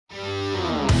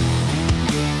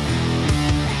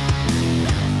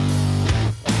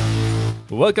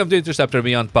welcome to Interceptor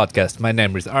Beyond podcast. My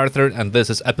name is Arthur and this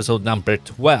is episode number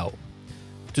 12.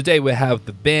 Today we have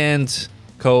the band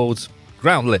called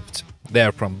Groundlift. They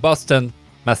are from Boston,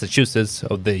 Massachusetts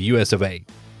of the US of A.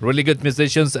 Really good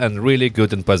musicians and really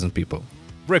good and pleasant people.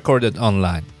 Recorded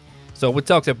online. So we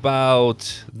talked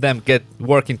about them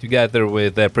working together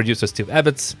with producer Steve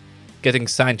Ebbets, getting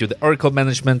signed to the Oracle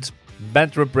management,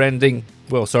 band rebranding,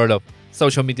 well, sort of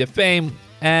social media fame,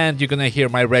 and you're gonna hear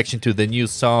my reaction to the new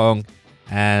song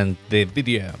and the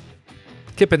video.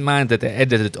 Keep in mind that I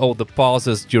edited all the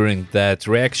pauses during that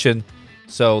reaction,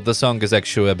 so the song is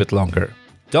actually a bit longer.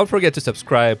 Don't forget to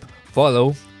subscribe,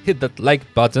 follow, hit that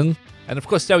like button, and of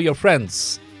course tell your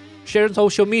friends. Share on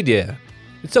social media.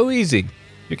 It's so easy.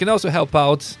 You can also help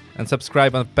out and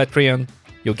subscribe on Patreon.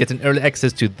 You'll get an early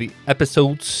access to the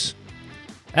episodes,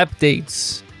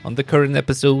 updates on the current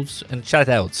episodes, and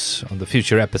shoutouts on the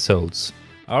future episodes.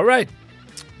 All right,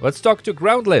 let's talk to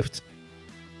Groundlift.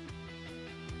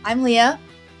 I'm Leah.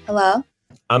 Hello.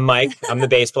 I'm Mike. I'm the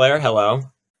bass player. Hello.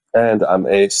 And I'm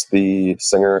Ace, the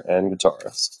singer and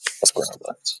guitarist. That's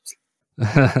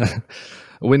Groundlift.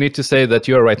 We need to say that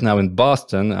you're right now in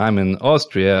Boston. I'm in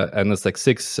Austria, and it's like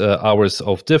 6 hours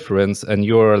of difference, and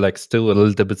you're like still a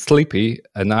little bit sleepy,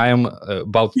 and I am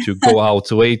about to go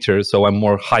out later, so I'm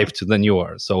more hyped than you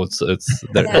are. So it's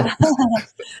there. Yeah.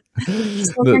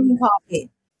 Still drinking coffee.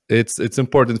 It's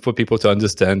important for people to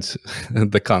understand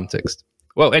the context.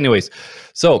 Well, anyways,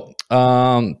 so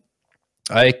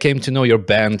I came to know your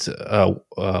band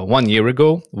 1 year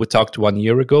ago. We talked 1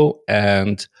 year ago,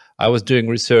 and I was doing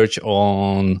research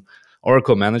on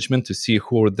Oracle management to see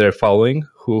who they're following,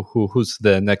 who's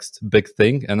the next big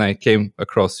thing. And I came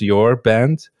across your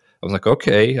band. I was like,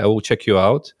 okay, I will check you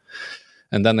out.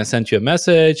 And then I sent you a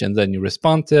message, and then you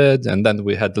responded, and then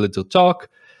we had a little talk.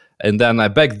 And then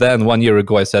back then, 1 year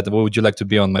ago, I said, well, would you like to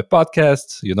be on my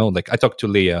podcast? You know, like I talked to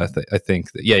Leah, I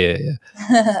think. Yeah.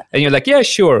 And you're like, yeah,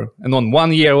 sure. And then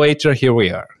 1 year later, here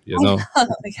we are, you know. Oh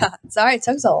my God. Sorry, it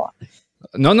took so long.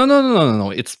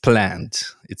 No. It's planned.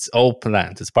 It's all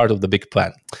planned. It's part of the big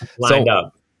plan. Lined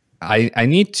up. I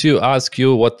need to ask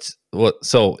you what.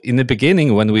 So in the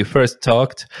beginning, when we first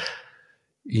talked,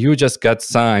 you just got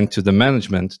signed to the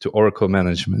management, to Oracle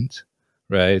management,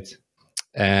 right?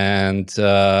 And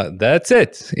that's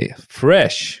it.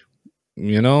 Fresh,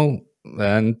 you know.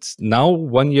 And now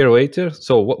 1 year later,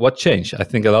 so what changed? I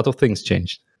think a lot of things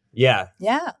changed. Yeah.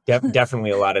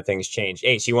 Definitely a lot of things changed.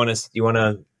 Ace, you want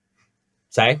to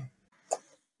say?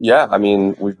 Yeah, I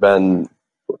mean, we've been,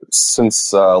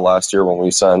 since last year when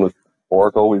we signed with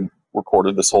Oracle, we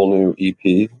recorded this whole new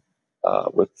EP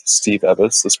with Steve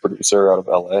Ebbets, this producer out of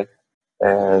LA.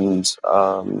 And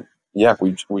yeah,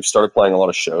 we've started playing a lot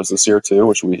of shows this year too,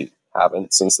 which we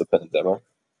haven't since the pandemic.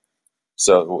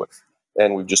 So,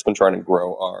 and we've just been trying to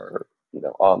grow our,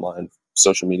 online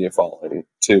social media following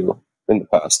too in the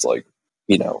past,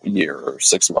 year or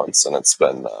 6 months. And it's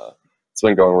been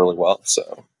going really well.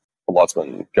 So a lot's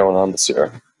been going on this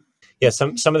year. Yeah.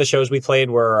 Some of the shows we played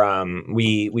were,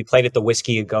 we played at the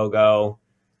Whiskey A Go-Go,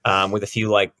 with a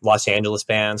few like Los Angeles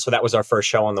bands. So that was our first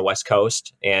show on the West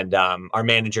Coast. And our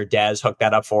manager Des hooked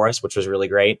that up for us, which was really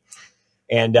great.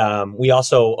 And we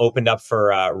also opened up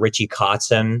for Richie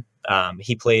Kotzen.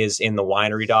 He plays in the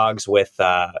Winery Dogs with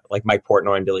like Mike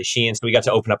Portnoy and Billy Sheehan. So we got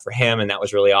to open up for him, and that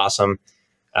was really awesome.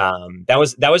 That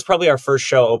was probably our first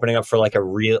show opening up for like a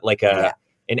real,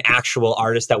 an actual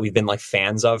artist that we've been like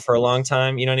fans of for a long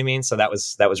time. You know what I mean? So that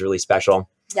was really special.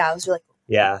 Yeah, it was really cool.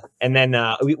 Yeah. And then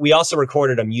we also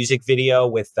recorded a music video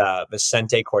with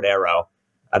Vicente Cordero.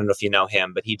 I don't know if you know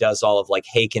him, but he does all of like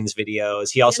Haken's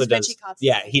videos. He also does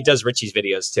he does Richie's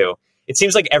videos too. It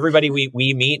seems like everybody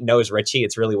we meet knows Richie.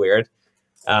 It's really weird.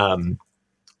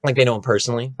 Like they know him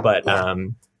personally, but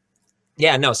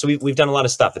so we've done a lot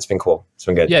of stuff. It's been cool. It's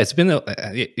been good. Yeah, it's been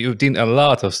you've done a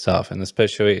lot of stuff, and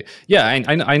especially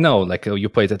I know like you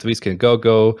played at Whiskey and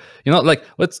Go-Go. You know, like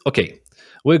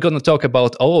we're going to talk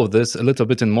about all of this a little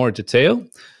bit in more detail.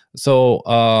 So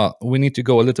we need to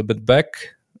go a little bit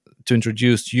back to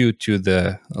introduce you to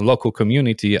the local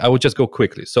community. I will just go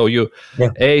quickly. So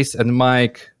Ace and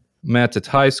Mike met at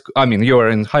high school. I mean, you were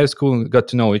in high school, got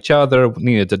to know each other,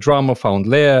 needed a drummer, found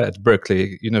Leah at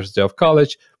Berkeley University of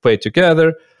College, played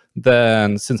together.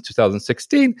 Then since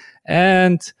 2016,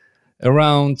 and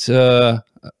around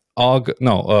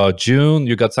June,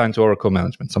 you got signed to Oracle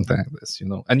management, something like this,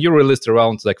 and you released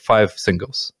around like 5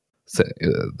 singles,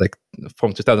 like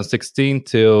from 2016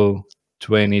 till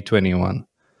 2021.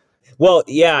 Well,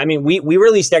 yeah, I mean, we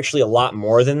released actually a lot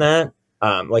more than that.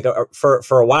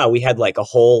 For a while, we had like a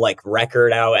whole like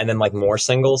record out and then like more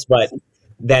singles. But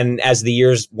then as the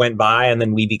years went by and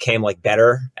then we became like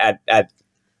better at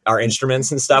our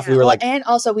instruments and stuff. Yeah, We were well, like, and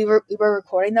also we were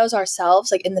recording those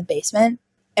ourselves, like in the basement,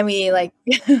 and we like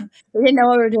we didn't know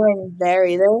what we were doing there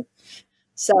either.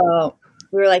 So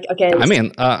we were like, okay.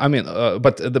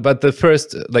 But the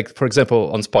first, like for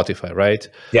example, on Spotify, right?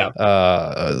 yeah.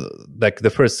 Like the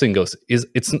first singles, is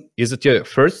it your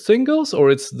first singles,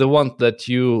 or it's the one that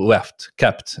you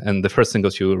kept, and the first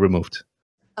singles you removed?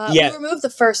 Yeah. We removed the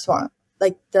first one,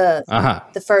 like the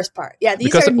first part. Yeah, these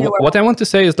Because are newer. what I want to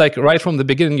say is, like, right from the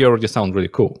beginning, you already sound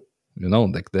really cool. You know,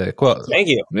 like Thank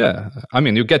you. Yeah, I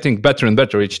mean, you're getting better and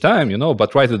better each time, you know.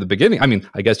 But right at the beginning, I mean,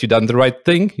 I guess you done the right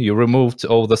thing. You removed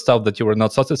all the stuff that you were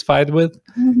not satisfied with,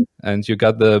 and you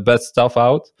got the best stuff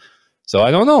out. So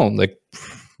I don't know, like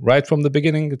right from the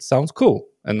beginning, it sounds cool,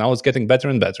 and now it's getting better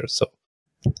and better. So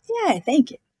Yeah,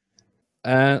 thank you.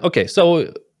 okay,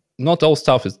 so not all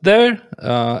stuff is there,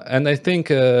 and I think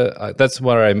that's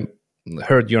where I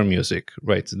heard your music,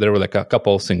 right? There were like a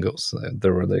couple of singles.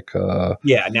 There were like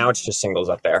Yeah, now it's just singles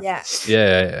up there.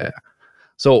 Yeah.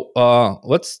 So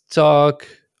let's talk.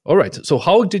 All right. So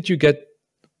how did you get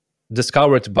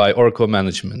discovered by Oracle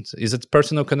Management? Is it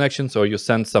personal connections, or you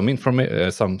sent some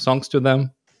some songs to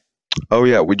them? Oh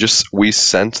yeah, we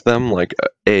sent them like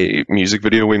a music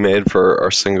video we made for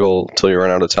our single "Till You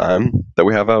Run Out of Time" that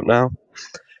we have out now,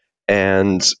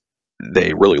 and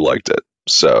they really liked it.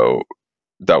 So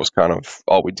that was kind of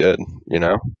all we did, you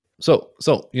know. So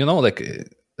you know, like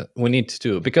we need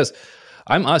to, because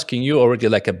I'm asking you already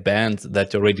like a band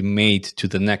that already made to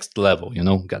the next level. You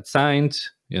know, got signed.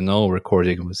 You know,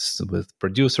 recording with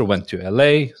producer, went to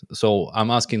LA. So I'm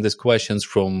asking these questions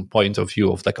from point of view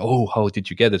of like, oh, how did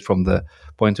you get it? From the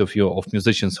point of view of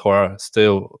musicians who are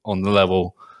still on the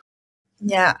level.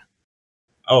 Yeah.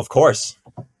 Oh, of course.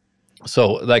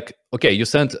 So like, okay, you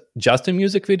sent just a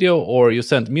music video, or you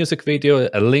sent music video,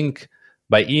 a link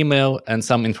by email, and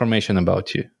some information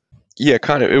about you? Yeah,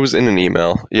 kind of. It was in an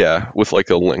email, yeah, with like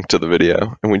a link to the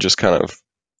video, and we just kind of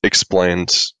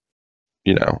explained,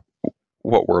 you know,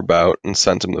 what we're about, and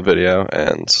sent them the video,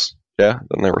 and yeah,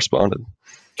 then they responded.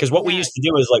 Because what we used to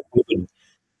do is like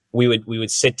we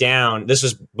would sit down. This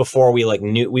was before we like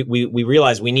knew we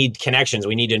realized we need connections.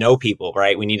 We need to know people,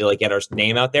 right? We need to like get our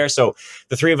name out there. So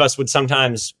the three of us would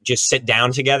sometimes just sit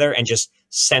down together and just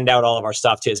send out all of our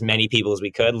stuff to as many people as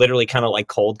we could, literally kind of like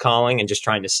cold calling and just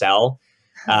trying to sell.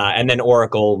 And then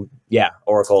Oracle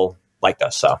liked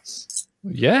us. So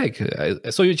yeah,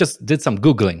 so you just did some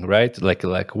Googling, right?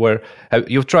 Like where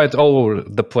you've tried all over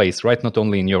the place, right? Not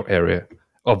only in your area,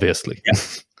 obviously.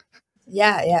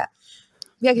 Yeah,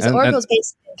 because Oracle's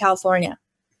based in California.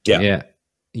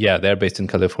 Yeah, they're based in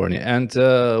California. And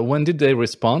when did they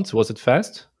respond? Was it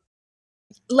fast?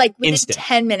 Like within Instant.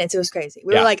 10 minutes, it was crazy.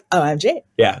 We were like, OMG.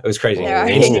 Yeah, it was crazy.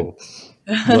 Oh.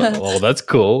 Well, that's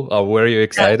cool. Were you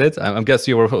excited? I guess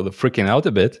you were freaking out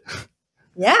a bit.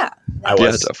 Yeah. I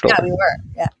was. Yeah, definitely. Yeah, we were.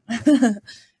 Yeah.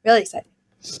 Really excited.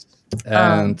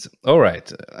 And all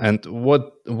right. And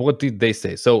what did they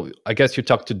say? So I guess you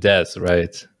talked to Des,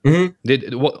 right?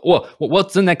 Mm-hmm.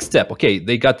 What's the next step? Okay,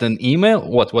 they got an email.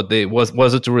 What they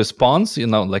was it a response? You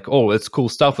know, like, oh, it's cool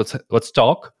stuff. Let's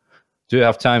talk. Do you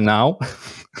have time now?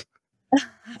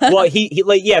 Well, he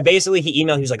like, yeah, basically he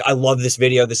emailed. He was like, I love this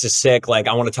video. This is sick. Like,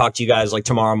 I want to talk to you guys like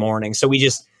tomorrow morning. So we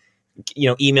just, you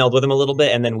know, emailed with him a little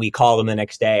bit, and then we called him the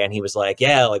next day, and he was like,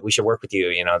 yeah, like we should work with you,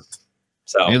 you know.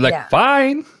 So and you're like,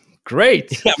 fine,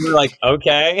 great. Yeah, we're like,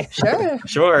 okay,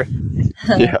 sure.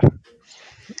 Yeah.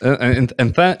 And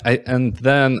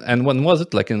when was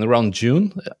it? Like in around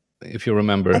June, if you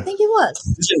remember. I think it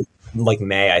was. Like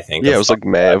May, I think. Yeah, it was like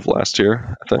May of last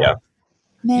year, I think.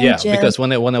 Yeah. Because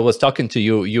when I was talking to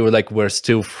you, you were like, we're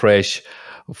still fresh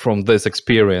from this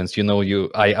experience. You know,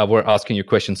 I were asking you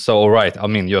questions. So, all right, I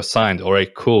mean, you're signed. All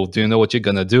right, cool. Do you know what you're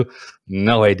gonna do?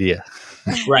 No idea.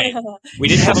 Right. We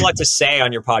didn't have a lot to say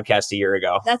on your podcast a year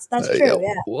ago. That's true.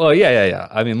 Yeah. Well, yeah.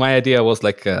 I mean, my idea was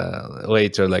like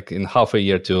later, like in half a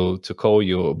year to call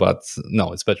you, but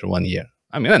no, it's better 1 year.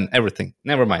 I mean, and everything.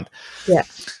 Never mind. Yeah.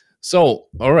 So,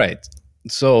 all right.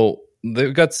 So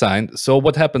they got signed. So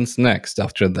what happens next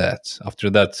after that? After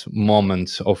that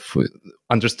moment of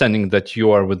understanding that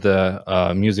you are with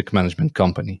the music management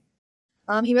company?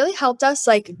 He really helped us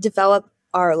like develop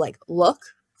our like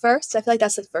look first. I feel like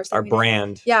that's the first thing. Our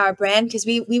brand. Yeah, our brand, because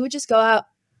we would just go out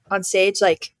on stage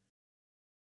like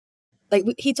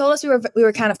he told us we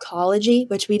were kind of collegey,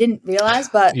 which we didn't realize,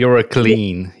 but you were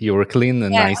clean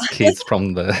and nice kids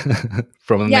from the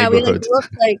neighborhood.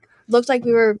 We looked like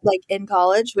we were like in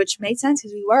college, which made sense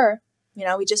because we were, you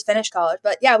know, we just finished college.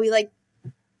 But yeah, we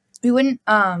wouldn't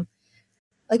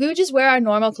we would just wear our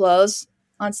normal clothes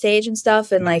on stage and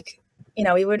stuff, and like you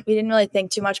know, we didn't really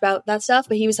think too much about that stuff,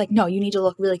 but he was like, no, you need to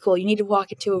look really cool. You need to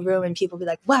walk into a room and people be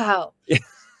like, wow,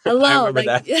 hello.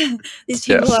 Like, these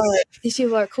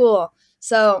people are cool.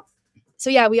 So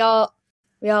yeah, we all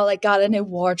like got a new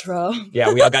wardrobe.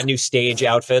 Yeah, we all got new stage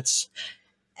outfits.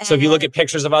 So if you look at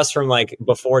pictures of us from like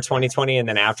before 2020 and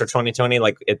then after 2020,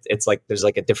 like it's like there's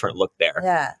like a different look there.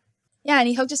 Yeah. Yeah, and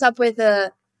he hooked us up with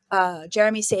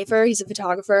Jeremy Safer. He's a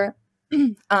photographer.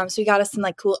 So we got us some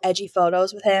like cool edgy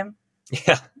photos with him.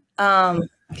 Yeah.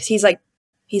 Because he's like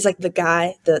the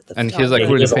guy. And he's like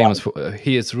really famous.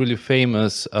 He is really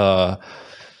famous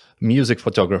music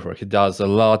photographer. He does a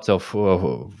lot of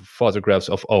photographs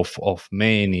of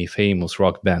many famous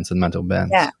rock bands and metal bands.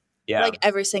 Yeah. Yeah. Like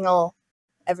every single.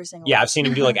 Yeah, I've seen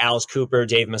him do like Alice Cooper,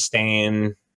 Dave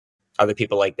Mustaine, other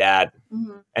people like that.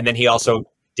 Mm-hmm. And then he also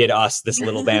did us, this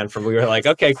little band from, we were like,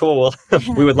 okay, cool. Well,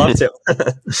 we would love to.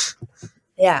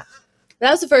 Yeah.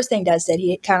 That was the first thing Des did.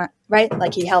 He kind of, right?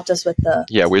 Like he helped us with the.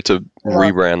 Yeah, we had to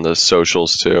rebrand the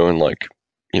socials too and like,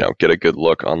 you know, get a good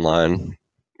look online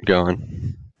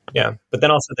going. Yeah. But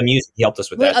then also the music, he helped us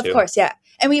with that too. Of course, yeah.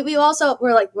 And we also,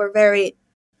 we're very,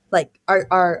 like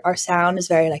our sound is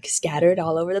very like scattered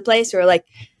all over the place. We're like,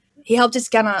 he helped us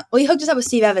he hooked us up with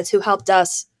Steve Evans, who helped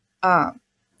us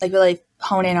like really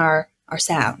hone in our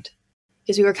sound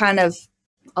because we were kind of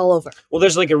all over. Well,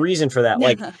 there's like a reason for that.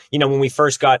 Like, you know, when we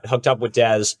first got hooked up with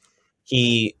Des,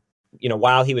 he, you know,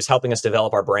 while he was helping us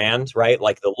develop our brand, right?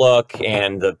 Like the look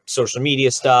and the social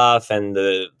media stuff and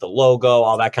the logo,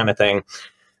 all that kind of thing.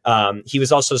 He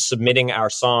was also submitting our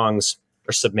songs.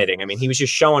 I mean, he was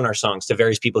just showing our songs to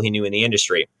various people he knew in the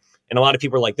industry. And a lot of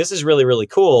people were like, this is really, really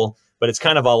cool, but it's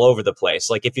kind of all over the place.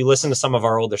 Like if you listen to some of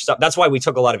our older stuff, that's why we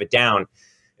took a lot of it down.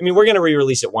 I mean, we're going to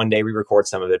re-release it one day, re-record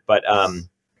some of it, but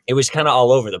it was kind of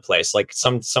all over the place. Like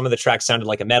some of the tracks sounded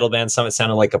like a metal band, some of it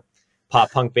sounded like a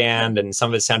pop punk band, and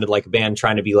some of it sounded like a band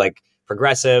trying to be like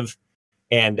progressive.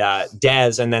 And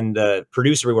Des, and then the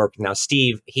producer we work with now,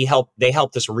 Steve, they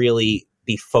helped us really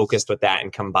be focused with that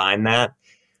and combine that.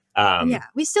 Yeah,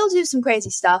 we still do some crazy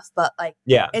stuff, but like,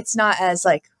 it's not as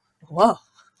like, whoa,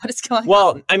 what is going on?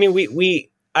 Well, I mean, we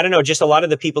I don't know, just a lot of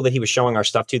the people that he was showing our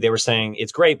stuff to, they were saying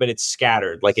it's great, but it's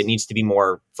scattered. Like it needs to be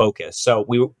more focused. So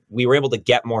we were able to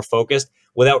get more focused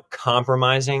without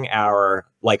compromising our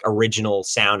like original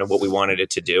sound of what we wanted it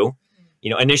to do. You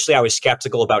know, initially I was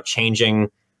skeptical about changing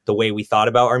the way we thought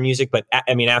about our music, but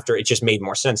I mean, after it just made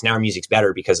more sense. Now our music's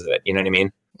better because of it. You know what I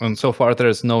mean? And so far,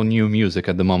 there's no new music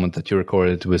at the moment that you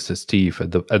recorded with Steve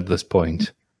at this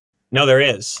point. No, there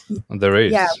is. There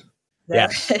is. Yeah.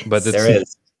 But there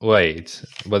is. Wait,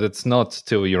 but it's not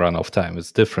till you run off time.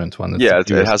 It's different one. It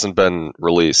hasn't been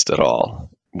released at all.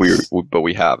 But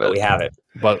we have it.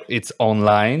 But it's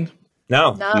online?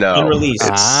 No. Unreleased.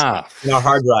 No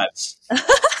hard drives.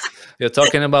 You're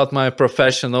talking about my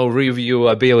professional review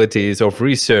abilities of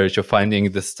research, of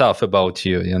finding the stuff about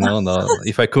you, you know? No,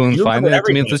 if I couldn't find it, it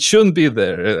means it shouldn't be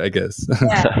there, I guess.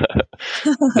 Yeah.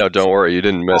 No, don't worry. You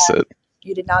didn't miss it.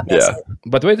 You did not miss it.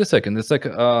 But wait a second. It's like,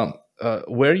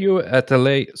 were you at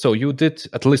LA? So you did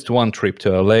at least one trip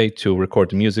to LA to record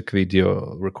the music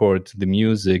video, record the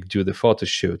music, do the photo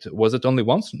shoot. Was it only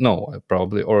once? No,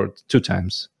 probably, or 2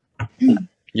 times.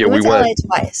 Yeah, we went LA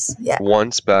twice. Yeah,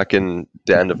 once back in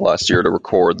the end of last year to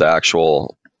record the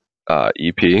actual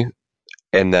EP,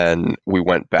 and then we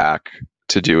went back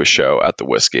to do a show at the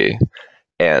Whiskey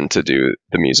and to do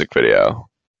the music video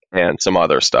and some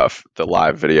other stuff, the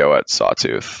live video at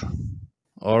Sawtooth.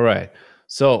 All right.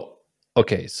 So,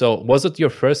 okay. So, was it your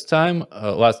first time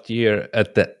last year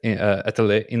at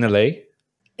in LA? It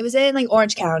was in like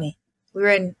Orange County.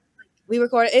 We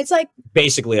recorded. It's like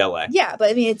basically LA. Yeah, but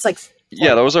I mean, it's like.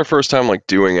 Yeah, that was our first time like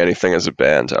doing anything as a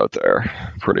band out there,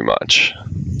 pretty much.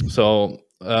 So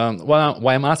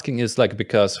why I'm asking is like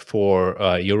because for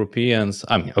Europeans,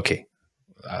 I mean, okay,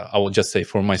 I will just say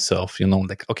for myself, you know,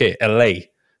 like, okay, LA,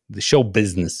 the show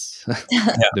business,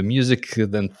 the music,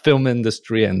 the film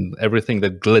industry and everything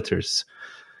that glitters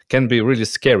can be really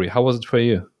scary. How was it for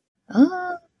you?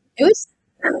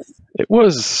 It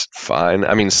was fine.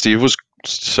 I mean, Steve was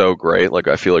so great. Like,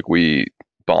 I feel like we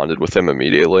bonded with him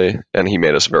immediately and he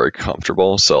made us very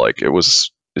comfortable. So like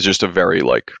it's just a very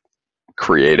like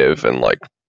creative and like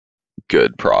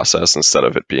good process instead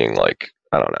of it being like,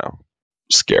 I don't know,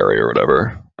 scary or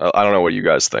whatever. I don't know what you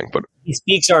guys think, but he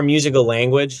speaks our musical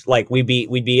language. Like we'd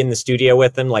be in the studio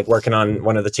with him, like working on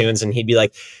one of the tunes, and he'd be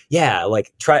like, yeah,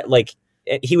 like try, like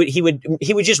he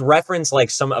would just reference like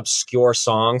some obscure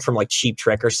song from like Cheap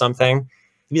Trick or something.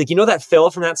 He'd be like, you know that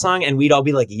fill from that song? And we'd all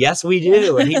be like, yes, we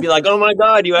do. And he'd be like, oh my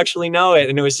God, you actually know it.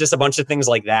 And it was just a bunch of things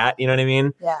like that. You know what I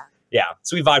mean? Yeah. Yeah.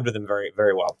 So we vibed with him very,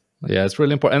 very well. Yeah, it's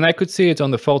really important. And I could see it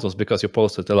on the photos because you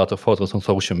posted a lot of photos on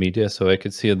social media. So I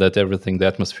could see that everything, the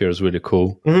atmosphere is really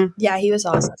cool. Yeah, he was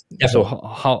awesome.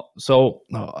 So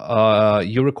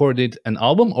you recorded an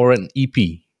album or an EP?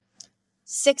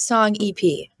 6-song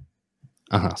EP.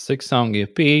 6-song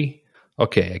EP.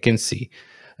 Okay, I can see.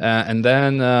 And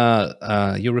then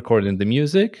you recorded the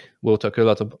music. We'll talk a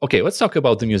lot of. Okay, let's talk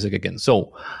about the music again.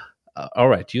 So, all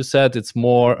right, you said it's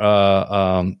more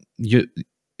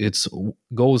it's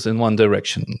goes in one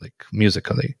direction, like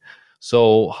musically.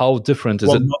 So how different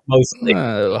is it? Mostly.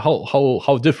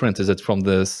 How different is it from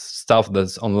the stuff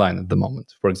that's online at the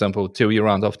moment? For example, Till You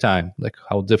Run Out of Time. Like,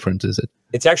 how different is it?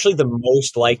 It's actually the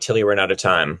most like Till You Run Out of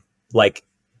Time. Like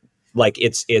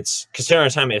it's because Till You Run Out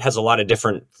of Time, it has a lot of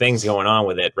different things going on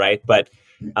with it, right? But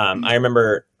I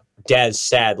remember Des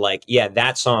said, like, yeah,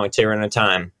 that song Till You Run Out of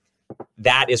Time,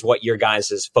 that is what your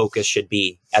guys' focus should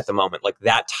be at the moment. Like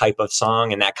that type of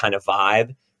song and that kind of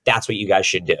vibe, that's what you guys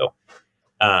should do.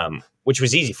 Which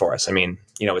was easy for us. I mean,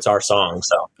 it's our song.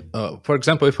 So, for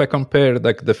example, if I compare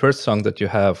like the first song that you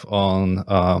have on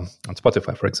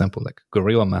Spotify, for example, like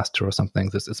Gorilla Master or something,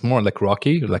 this it's more like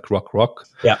rocky, like rock.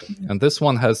 Yeah. And this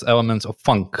one has elements of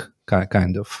funk,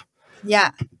 kind of.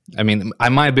 Yeah. I mean, I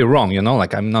might be wrong,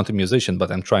 like I'm not a musician,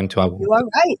 but I'm trying to. You are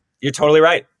right. You're totally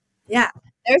right. Yeah.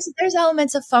 There's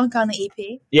elements of funk on the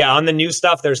EP. Yeah, on the new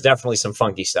stuff, there's definitely some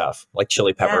funky stuff, like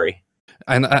chili peppery. Yeah.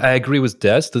 And I agree with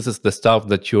Des. This is the stuff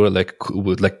that you're like,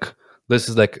 this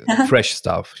is like fresh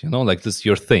stuff, like this is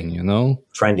your thing,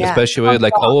 Trendy. Yeah. Especially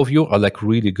like all of you are like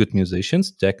really good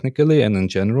musicians, technically and in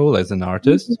general as an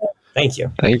artist. Thank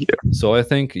you. So I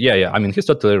think, I mean, he's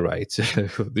totally right.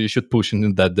 You should push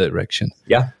in that direction.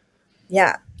 Yeah.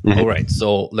 Yeah. All right.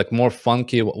 So like more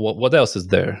funky. What else is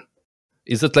there?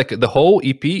 Is it like the whole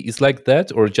EP is like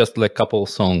that, or just like a couple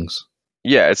songs?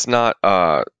 Yeah, it's not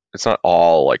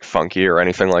all like funky or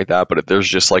anything like that, but there's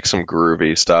just like some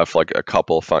groovy stuff, like a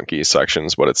couple funky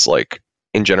sections, but it's like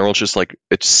in general just like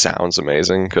it sounds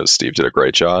amazing because Steve did a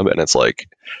great job, and it's like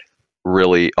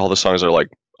really all the songs are like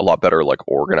a lot better like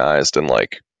organized and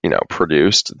like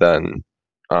produced than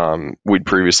we'd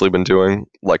previously been doing,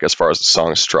 like as far as the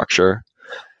song structure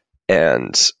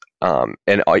and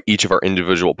each of our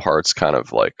individual parts kind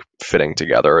of like fitting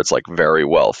together. It's like very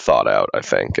well thought out, I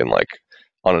think, and like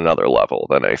on another level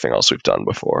than anything else we've done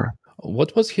before.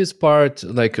 What was his part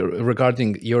like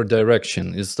regarding your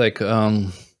direction? It's like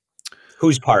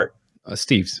whose part?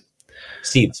 Steve's.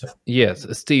 Yes,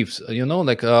 Steve's.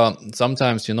 Like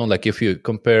sometimes like if you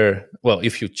compare,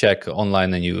 if you check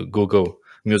online and you Google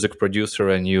music producer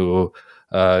and you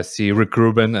see Rick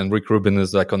Rubin, and Rick Rubin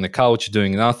is like on the couch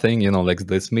doing nothing, like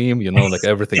this meme, like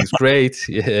everything's great.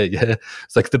 Yeah.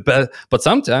 It's like the best. But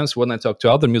sometimes when I talk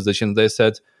to other musicians, they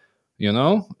said,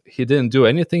 he didn't do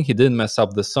anything. He didn't mess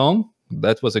up the song.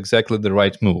 That was exactly the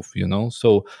right move,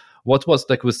 So what was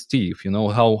like with Steve,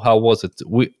 how was it?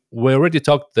 We already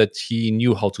talked that he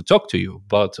knew how to talk to you,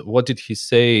 but what did he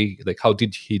say? Like, how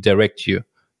did he direct you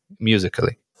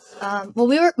musically?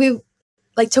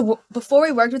 Before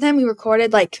we worked with him, we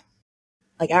recorded like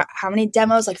how many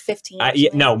demos? Like 15?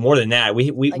 No, more than that. We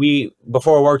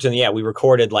before we worked in, we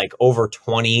recorded like over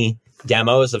 20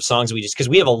 demos of songs because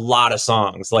we have a lot of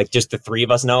songs, like just the three of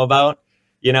us know about,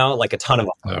 like a ton of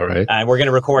them. All right. And we're going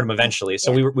to record them eventually.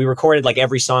 So we recorded like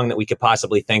every song that we could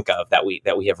possibly think of that we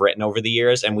have written over the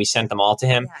years, and we sent them all to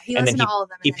him. Yeah, and then all of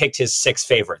them, he picked his 6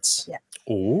 favorites. Yeah.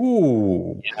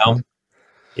 Ooh.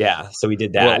 Yeah, so we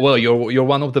did that. Well, you're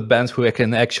one of the bands who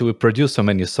can actually produce so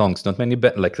many songs. Not many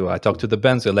bands. Like I talk to the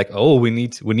bands, they're like, "Oh, we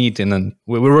need, and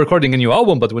we're recording a new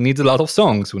album, but we need a lot of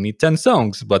songs. We need 10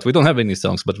 songs, but we don't have any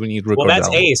songs, but we need record." Well, that's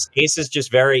album. Ace. Ace is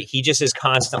just he just is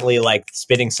constantly like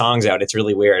spitting songs out. It's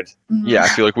really weird. Mm-hmm. Yeah, I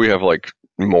feel like we have like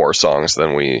more songs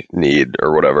than we need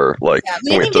or whatever. Like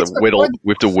we have to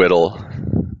whittle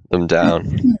them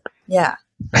down. Yeah.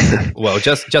 Well,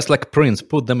 just like Prince,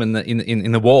 put them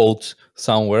in a vault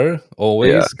somewhere,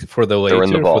 always for the later,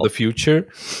 for the future.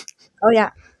 Oh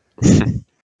yeah,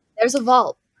 there's a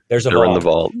vault. They're in the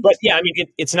vault. But yeah, I mean,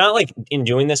 it's not like in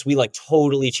doing this we like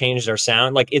totally changed our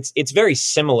sound. Like it's very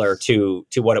similar to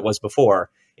what it was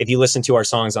before. If you listen to our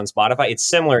songs on Spotify, it's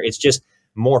similar. It's just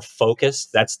more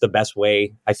focused. That's the best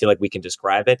way I feel like we can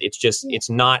describe it. It's just it's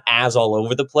not as all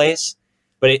over the place,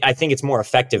 but I think it's more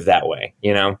effective that way.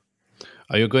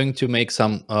 Are you going to make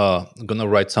gonna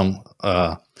write some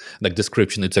like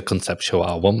description? It's a conceptual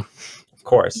album. Of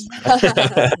course.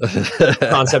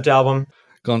 Concept album.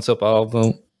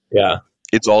 Yeah.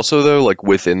 It's also though, like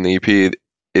within the EP, it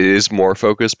is more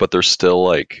focused, but there's still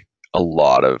like a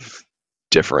lot of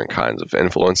different kinds of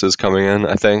influences coming in,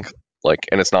 I think. Like,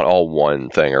 and it's not all one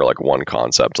thing or like one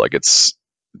concept. Like it's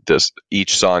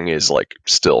each song is like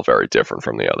still very different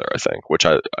from the other, I think, which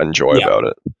I enjoy about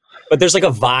it. But there's like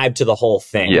a vibe to the whole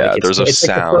thing. Yeah, like there's a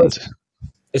sound.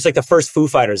 It's like the first Foo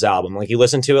Fighters album. Like you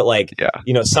listen to it, like,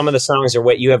 you know, some of the songs are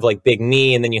what you have, like Big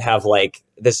Me, and then you have like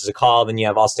This Is a Call, then you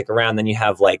have I'll Stick Around, then you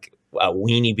have like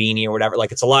Weenie Beanie or whatever.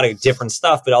 Like it's a lot of different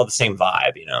stuff, but all the same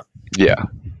vibe, you know? Yeah.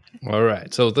 All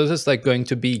right. So this is like going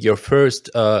to be your first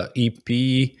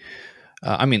EP.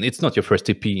 I mean, it's not your first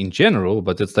EP in general,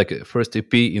 but it's like a first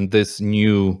EP in this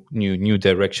new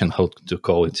direction, how to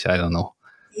call it. I don't know.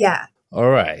 Yeah. All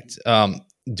right.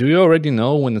 Do you already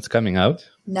know when it's coming out?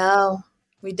 No,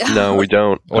 we don't. No, we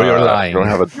don't. Or you're lying. We don't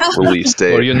have a release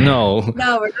date. Or you know.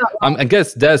 No, we're not. I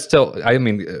guess Daz I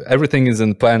mean, everything is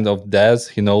in plan of Daz.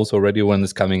 He knows already when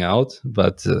it's coming out,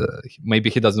 but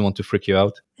maybe he doesn't want to freak you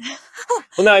out.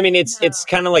 Well, no, I mean, it's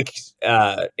kind of like,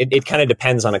 it kind of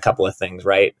depends on a couple of things,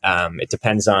 right? It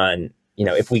depends on, you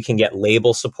know, if we can get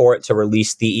label support to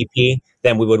release the EP,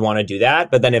 then we would want to do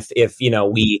that. But then if you know,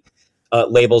 we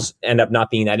labels end up not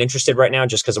being that interested right now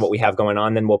just because of what we have going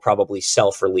on, then we'll probably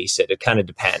self-release it. It kind of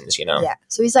depends, you know? Yeah.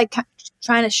 So he's like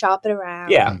trying to shop it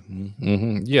around. Yeah.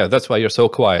 Yeah, that's why you're so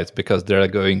quiet, because they're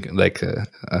going like...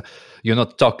 you're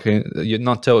not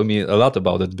telling me a lot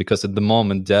about it, because at the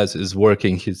moment Daz is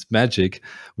working his magic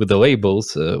with the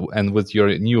labels and with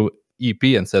your new EP,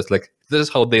 and says like, this is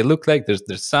how they look like, there's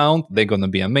their sound, they're gonna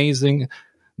be amazing,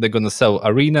 they're gonna sell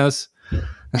arenas.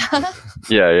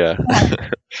 Yeah.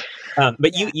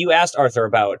 But you asked Arthur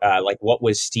about like what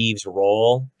was Steve's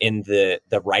role in the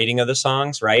writing of the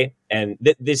songs, right? And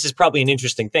this is probably an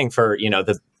interesting thing for, you know,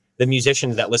 the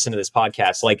musicians that listen to this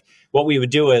podcast. Like what we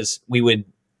would do is we would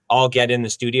all get in the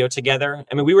studio together.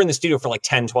 I mean, we were in the studio for like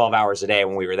 10, 12 hours a day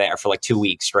when we were there for like 2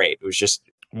 weeks straight. It was just...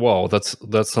 Whoa, that's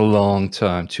a long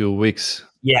time, 2 weeks.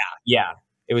 Yeah.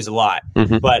 It was a lot.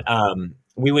 Mm-hmm. But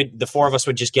the four of us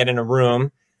would just get in a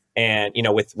room and, you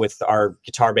know, with our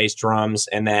guitar, bass, drums,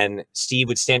 and then Steve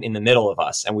would stand in the middle of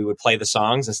us and we would play the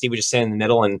songs, and Steve would just stand in the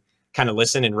middle and kind of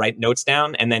listen and write notes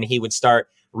down. And then he would start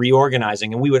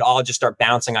reorganizing, and we would all just start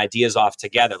bouncing ideas off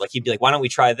together. Like he'd be like, why don't we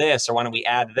try this, or why don't we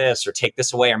add this, or take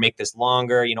this away, or make this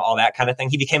longer, you know, all that kind of thing.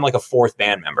 He became like a fourth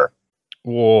band member.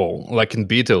 Whoa, like in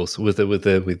Beatles with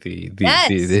the Yes.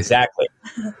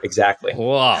 Exactly.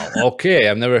 Wow. Okay,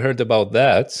 I've never heard about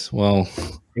that. Well,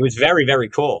 it was very, very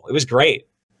cool. It was great.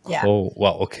 Yeah. Oh,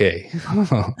 wow. Okay.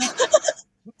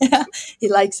 Yeah, he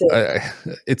likes it.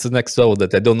 It's the next show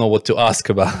that I don't know what to ask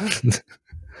about.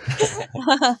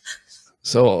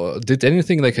 So, did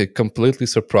anything like completely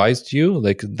surprised you,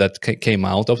 like that came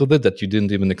out of it that you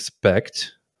didn't even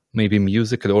expect? Maybe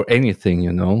musical or anything,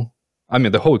 you know? I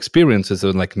mean, the whole experience is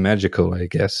like magical, I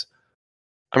guess.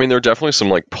 I mean, there are definitely some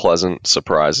like pleasant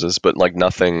surprises, but like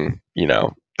nothing, you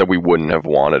know, that we wouldn't have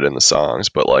wanted in the songs.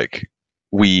 But like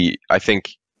I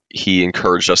think he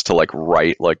encouraged us to like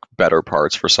write like better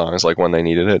parts for songs, like when they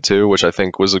needed it too, which I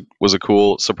think was a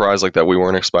cool surprise, like that we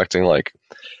weren't expecting. Like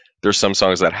there's some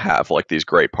songs that have like these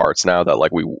great parts now that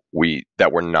like we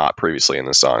that were not previously in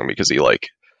the song, because he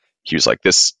was like,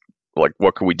 this, like,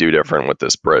 what could we do different with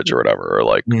this bridge or whatever, or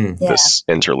like this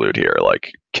interlude here,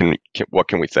 like what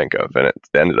can we think of? And it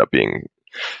ended up being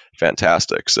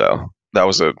fantastic. So that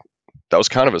was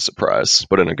kind of a surprise,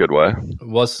 but in a good way.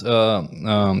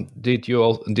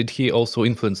 Did he also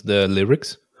influence the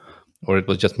lyrics, or it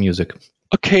was just music?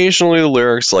 Occasionally the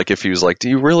lyrics, like if he was like, do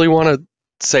you really want to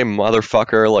say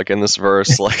motherfucker like in this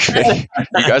verse, like you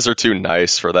guys are too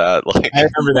nice for that, like I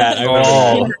remember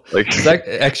that. Like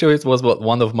actually it was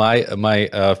one of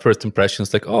my first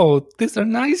impressions, like, oh, these are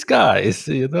nice guys,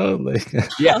 you know, like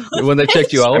when I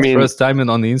checked you out first time and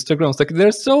on the Instagram, it's like,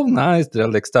 they're so nice, they're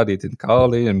like studied in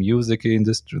college and music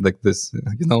industry, like this,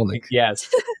 you know, like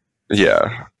yes.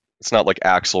 Yeah, it's not like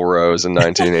Axl Rose in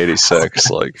 1986.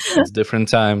 Like it's different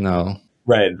time now.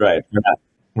 Right.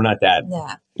 We're not that.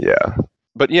 Yeah.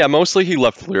 But yeah, mostly he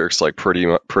left the lyrics like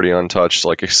pretty untouched,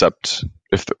 like except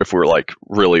if we're like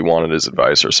really wanted his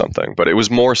advice or something. But it was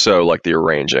more so like the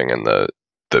arranging and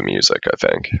the music, I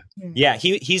think. Yeah,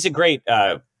 he's a great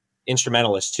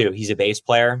instrumentalist too. He's a bass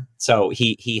player, so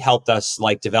he helped us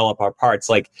like develop our parts.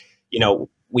 Like, you know,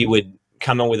 we would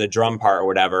come in with a drum part or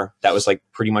whatever that was like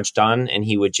pretty much done, and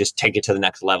he would just take it to the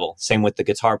next level. Same with the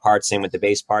guitar parts, same with the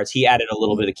bass parts. He added a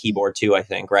little bit of keyboard too, I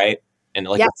think, right? And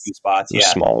like a few spots, a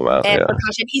small amount, and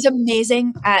percussion. He's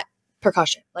amazing at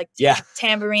percussion, like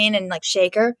tambourine and like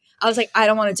shaker. I was like, I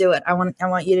don't want to do it. I want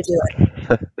you to do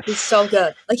it. He's so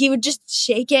good. Like he would just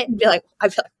shake it and be like,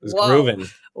 I'd be like, whoa, grooving.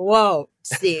 Whoa,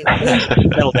 Steve,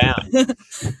 settle down.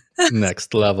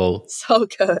 Next level. So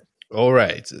good. All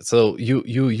right. So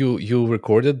you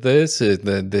recorded this.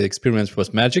 The experience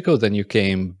was magical. Then you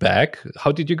came back.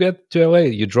 How did you get to LA?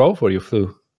 You drove or you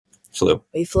flew? Flew.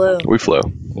 We flew. We flew.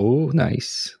 Oh,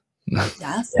 nice.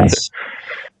 Yes. Yes.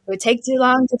 It would take too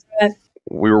long to do it.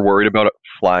 We were worried about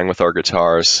flying with our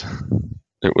guitars.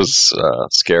 It was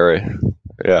scary.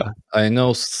 Yeah. I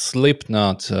know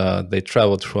Slipknot. They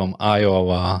traveled from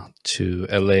Iowa to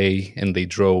LA, and they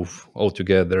drove all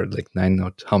together like 9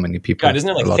 or how many people? God, isn't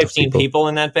there A like lot of 15 people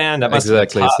in that band? That must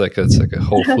Exactly. Be It's like a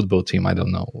whole football team. I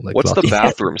don't know. Like What's the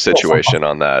bathroom situation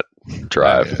on that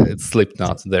drive? It's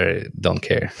Slipknot. They don't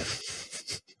care.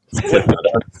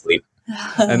 Sleep.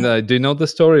 And do you know the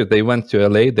story? They went to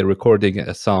LA. They're recording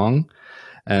a song,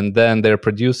 and then their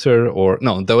producer,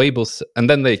 the labels, and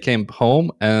then they came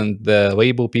home, and the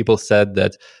label people said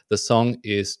that the song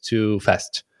is too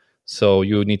fast, so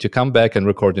you need to come back and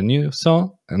record a new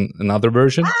song and another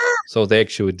version. So they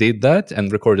actually did that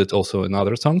and recorded also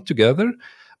another song together,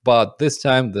 but this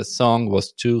time the song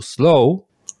was too slow.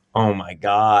 Oh my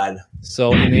God.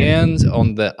 So in the end,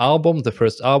 on the album, the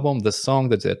first album, the song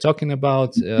that they're talking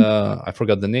about, I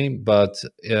forgot the name, but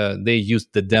they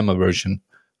used the demo version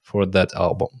for that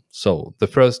album. So the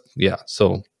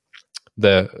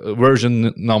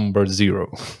version number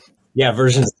 0. Yeah,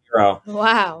 version 0.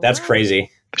 Wow. That's crazy.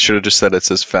 Should have just said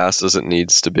it's as fast as it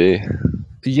needs to be.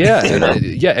 Yeah,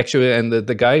 actually, and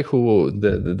the guy who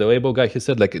the label guy, he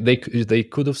said like they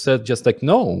could have said just like,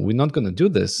 no, we're not gonna do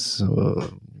this,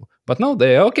 but no,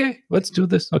 okay, let's do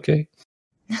this. Okay.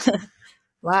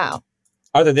 Wow.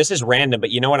 Arthur, this is random, but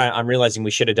you know what I'm realizing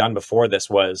we should have done before this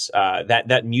was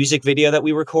that music video that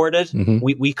we recorded. Mm-hmm.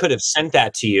 We could have sent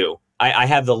that to you. I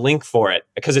have the link for it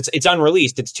because it's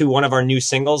unreleased. It's to one of our new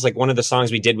singles, like one of the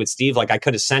songs we did with Steve. Like I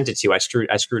could have sent it to you. I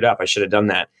screwed up. I should have done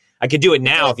that. I could do it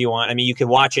now if you want. I mean, you could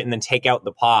watch it and then take out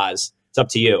the pause. It's up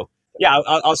to you. Yeah,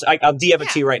 I'll DM it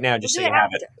to you right now just so you have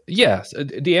it. Yes,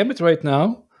 DM it right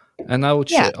now, and I will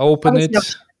open it,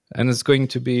 and it's going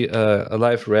to be a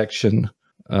live reaction.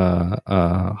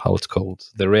 How it's called,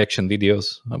 the reaction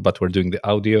videos, but we're doing the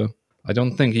audio. I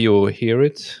don't think you will hear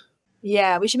it.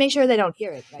 Yeah, we should make sure they don't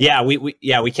hear it. Right?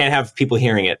 Yeah, we can't have people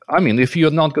hearing it. I mean, if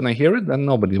you're not gonna hear it, then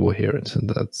nobody will hear it.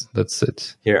 That's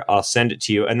it. Here, I'll send it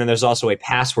to you, and then there's also a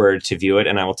password to view it,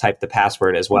 and I will type the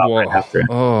password as well right after.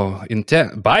 Oh,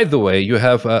 intent. By the way, you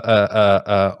have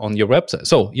on your website.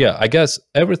 So yeah, I guess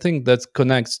everything that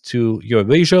connects to your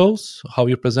visuals, how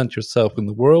you present yourself in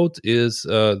the world, is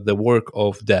the work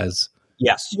of Des.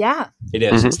 Yes. Yeah. It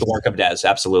is. Mm-hmm. It's the work of Des.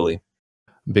 Absolutely.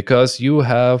 Because you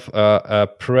have a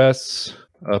press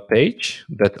page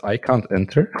that I can't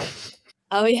enter.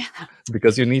 Oh yeah.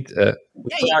 Because you need. We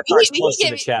put our cards close to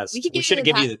the chest. We should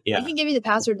give you. We can give you the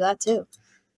password to that too.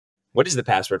 What is the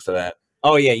password for that?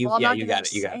 Oh yeah, you got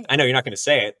it. You got it. I know you're not going to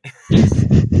say it.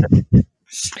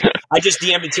 I just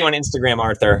DM'd it to you on Instagram,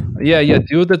 Arthur. Yeah,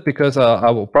 do that because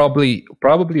I will probably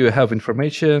you have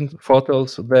information,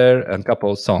 photos there, and a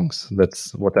couple of songs.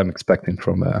 That's what I'm expecting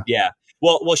from. Yeah.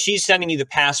 Well, she's sending you the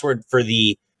password for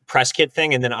the press kit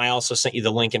thing, and then I also sent you the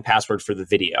link and password for the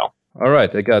video. All right,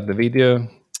 I got the video.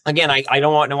 Again, I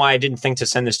don't know why I didn't think to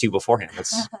send this to you beforehand.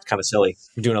 It's kind of silly.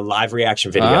 We're doing a live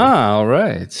reaction video. Ah, all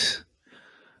right.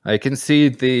 I can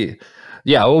see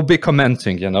I will be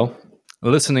commenting,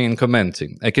 listening and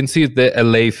commenting. I can see the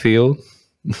LA feel.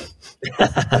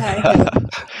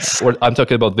 I'm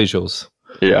talking about visuals.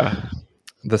 Yeah.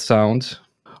 The sound.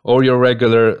 All your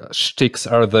regular shticks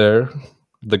are there.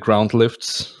 The ground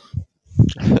lifts.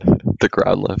 The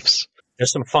ground lifts.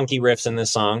 There's some funky riffs in this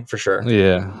song, for sure.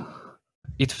 Yeah.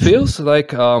 It feels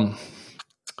like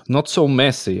not so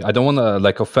messy. I don't want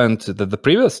to offend the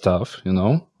previous stuff, I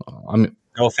mean,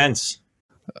 no offense.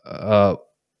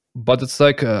 But it's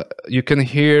like you can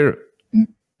hear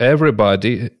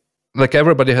everybody. Like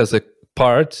everybody has a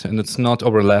part, and it's not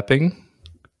overlapping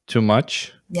too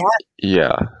much. Yeah.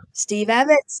 Yeah. Steve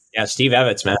Evans. Yeah, Steve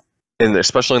Evans, man. And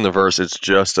especially in the verse, it's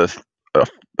just a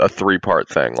 3-part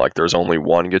thing. Like there's only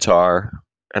one guitar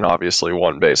and obviously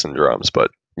one bass and drums.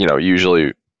 But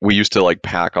usually we used to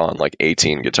pack on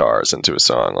 18 guitars into a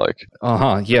song.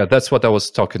 Yeah, that's what I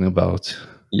was talking about.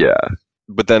 Yeah,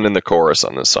 but then in the chorus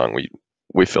on this song,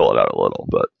 we fill it out a little.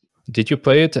 But did you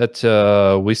play it at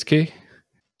Whiskey?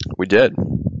 We did.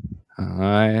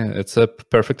 It's a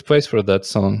perfect place for that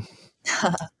song.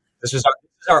 This is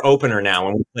our opener now.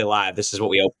 When we play live, this is what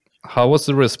we open. How was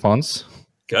the response?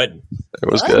 Good.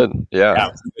 It was good. Yeah,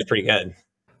 it was pretty good.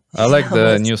 I like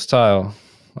the new style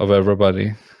of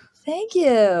everybody. Thank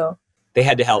you. They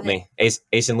had to help me. Ace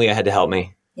and Leah had to help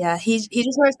me. Yeah, he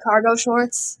just wears cargo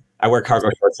shorts. I wear cargo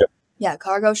shorts too. Yeah,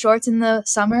 cargo shorts in the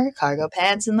summer, cargo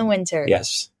pants in the winter.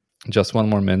 Yes. Just one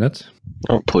more minute.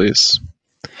 Oh, please.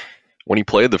 When he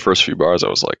played the first few bars, I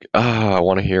was like, I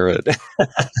want to hear it.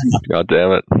 God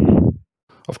damn it.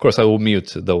 Of course, I will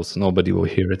mute those. Nobody will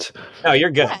hear it. No,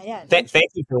 you're good. Yeah. Thank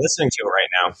you for listening to it right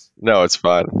now. No, it's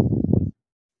fine.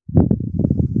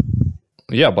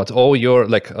 Yeah, but all your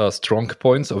like strong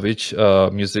points of each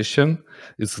musician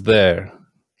is there.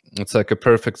 It's like a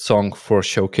perfect song for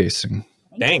showcasing.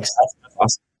 Thanks. That's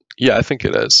awesome. Yeah, I think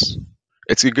it is.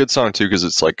 It's a good song too because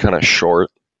it's like kind of short,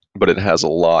 but it has a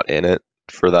lot in it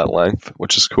for that length,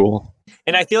 which is cool.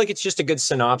 And I feel like it's just a good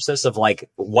synopsis of like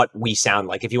what we sound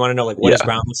like. If you want to know like what does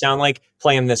Groundlift sound like,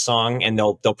 play them this song and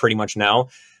they'll pretty much know.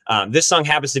 This song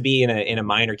happens to be in a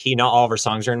minor key. Not all of our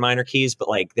songs are in minor keys, but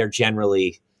like they're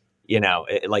generally, you know,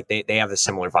 like they have a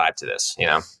similar vibe to this. You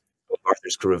know,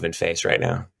 Arthur's grooving face right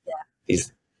now. Yeah,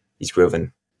 he's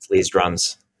grooving. It's Lee's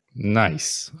drums.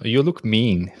 Nice. You look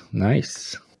mean.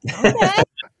 Nice. Okay.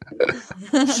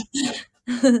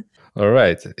 All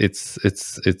right.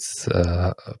 It's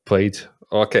played.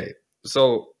 Okay.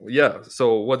 So yeah.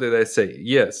 So what did I say?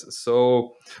 Yes.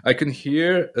 So I can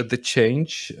hear the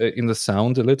change in the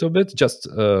sound a little bit. Just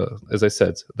as I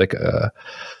said, like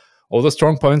all the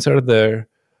strong points are there,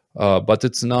 but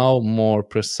it's now more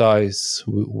precise.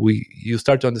 You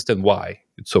start to understand why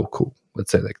it's so cool.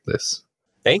 Let's say like this.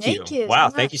 Thank you. Wow.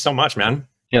 So Thank you so much, man.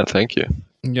 Yeah, thank you.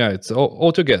 Yeah, it's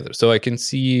all together. So I can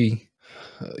see.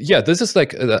 This is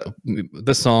like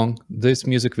the song, this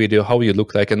music video, how you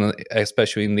look like, and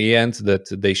especially in the end that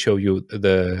they show you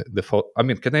the. I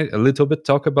mean, can I a little bit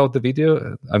talk about the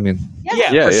video? I mean,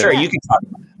 Yeah, for sure. You can talk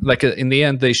about it. Like in the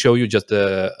end, they show you just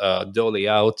the dolly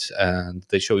out, and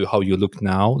they show you how you look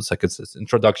now. It's like it's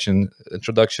introduction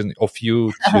of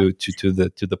you to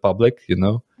the public. You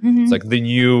know, it's like the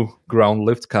new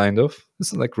Groundlift kind of.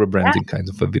 It's like rebranding kind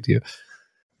of a video.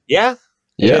 Yeah.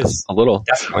 Yeah, a little.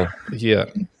 Definitely. Yeah.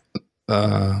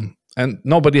 And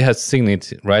nobody has seen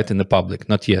it, right, in the public?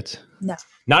 Not yet. No.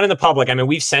 Not in the public. I mean,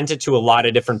 we've sent it to a lot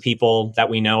of different people that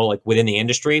we know, like within the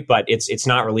industry, but it's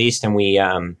not released, and we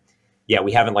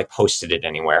haven't like posted it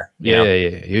anywhere. Yeah.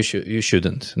 You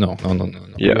shouldn't. No.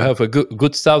 Yeah. You have a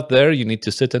good stuff there. You need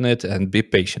to sit in it and be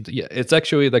patient. Yeah, it's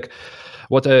actually like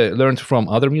what I learned from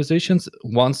other musicians.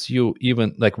 Once you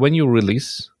even like when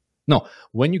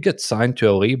you get signed to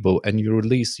a label and you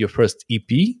release your first EP,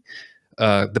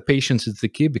 the patience is the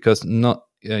key because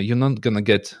you're not gonna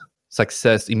get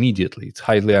success immediately. It's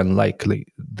highly unlikely.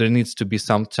 There needs to be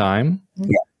some time,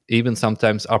 even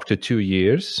sometimes up to 2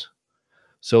 years,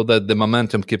 so that the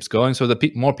momentum keeps going, so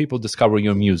that more people discover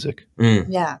your music.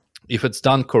 Yeah. If it's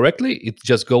done correctly, it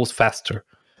just goes faster.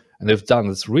 And if done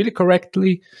this really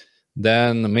correctly,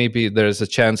 then maybe there's a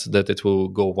chance that it will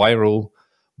go viral.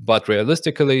 But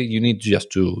realistically, you need just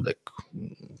to like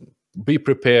be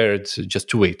prepared just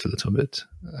to wait a little bit,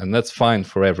 and that's fine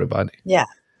for everybody. Yeah.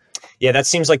 Yeah, that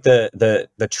seems like the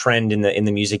trend in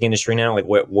the music industry now. Like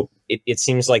it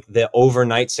seems like the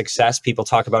overnight success people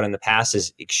talk about in the past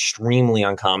is extremely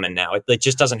uncommon now. It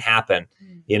just doesn't happen.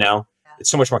 You know, it's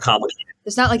so much more complicated.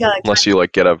 It's not like unless you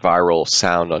like get a viral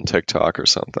sound on TikTok or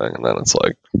something, and then it's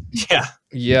like,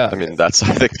 yeah. I mean, I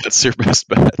think that's your best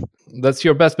bet. That's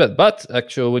your best bet. But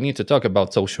actually, we need to talk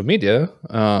about social media.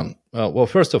 Well,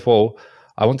 first of all,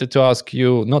 I wanted to ask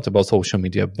you not about social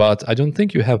media, but I don't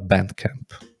think you have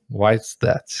Bandcamp. Why is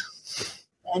that?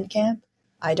 Bandcamp?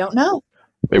 I don't know.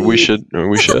 Maybe we should. I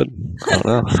don't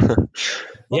know.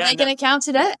 We'll make an account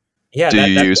today. Yeah. Do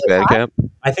you use Bandcamp?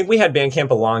 I think we had Bandcamp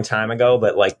a long time ago,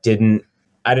 but like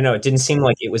I don't know. It didn't seem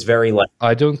like it was very like.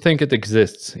 I don't think it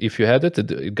exists. If you had it,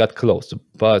 it got closed.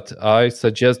 But I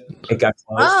suggest It got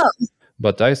closed. Oh.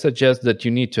 But I suggest that you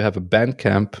need to have a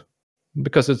Bandcamp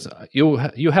because it's you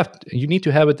need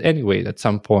to have it anyway at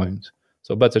some point.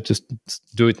 So better just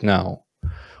do it now,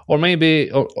 or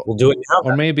maybe We'll do it now.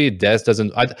 or maybe Des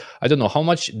doesn't. I don't know how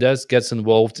much Des gets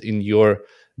involved in your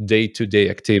day-to-day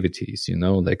activities. You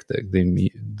know, like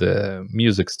the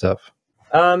music stuff.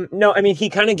 No, I mean, he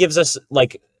kind of gives us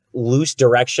like loose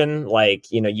direction.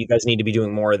 Like, you know, you guys need to be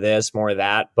doing more of this, more of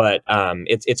that. But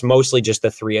it's mostly just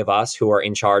the three of us who are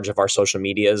in charge of our social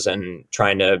medias and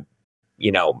trying to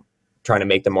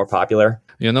make them more popular.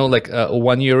 You know, like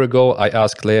 1 year ago, I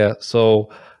asked Leah. So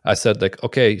I said, like,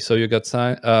 okay, so you got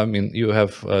signed. I mean, you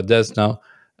have Des now.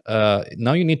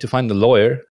 Now you need to find a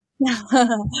lawyer.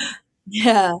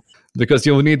 Yeah. Because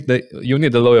you need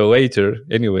a lawyer later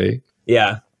anyway.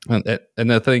 Yeah.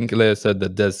 And I think Leah said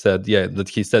that Des said, that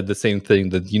he said the same thing,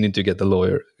 that you need to get a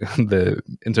lawyer, the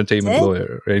entertainment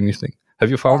lawyer or anything. Have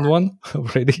you found one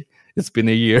already? It's been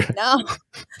a year. No.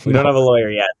 We don't have a lawyer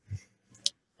yet.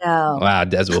 No. Wow,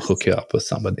 Des will hook you up with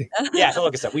somebody. Yeah, he'll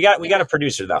look us up. We got a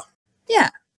producer though. Yeah.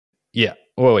 Yeah.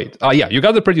 Oh wait. Oh yeah, you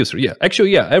got the producer. Yeah.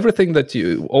 Actually, yeah. Everything that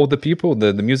all the people,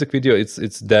 the music video,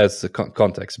 it's Des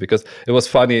context, because it was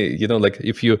funny. Like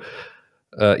if you,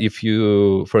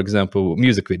 for example,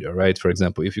 music video, right? For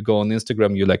example, if you go on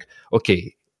Instagram, you're like,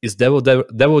 okay, is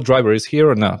Devil Driver is here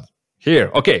or not? Here.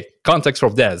 Okay. Context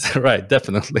from Des. Right.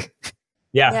 Definitely.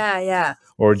 Yeah.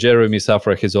 Or Jeremy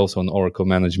Safra, he's also an Oracle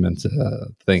management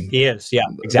thing. He is, yeah,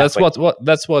 exactly.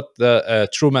 That's what the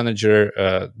true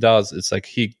manager does. It's like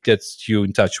he gets you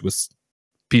in touch with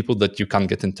people that you can't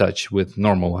get in touch with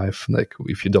normal life, like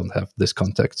if you don't have this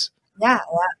context. Yeah.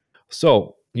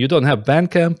 So you don't have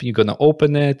Bandcamp, you're gonna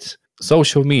open it.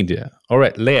 Social media. All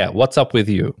right, Leah, what's up with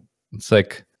you? It's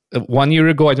like 1 year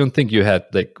ago, I don't think you had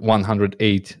like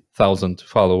 108,000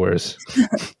 followers.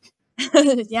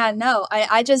 Yeah, no,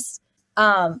 I just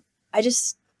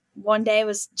one day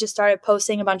started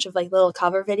posting a bunch of like little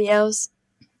cover videos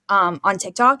on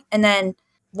TikTok, and then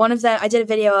one of them I did a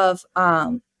video of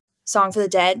Song for the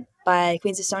Dead by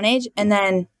Queens of Stone Age, and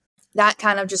then that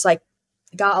kind of just like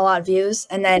got a lot of views,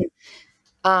 and then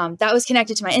that was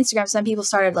connected to my Instagram, so then people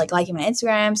started like liking my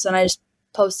Instagram, so then I just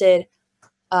posted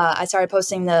I started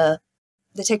posting the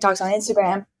TikToks on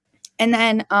Instagram, and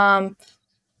then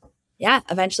yeah,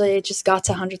 eventually it just got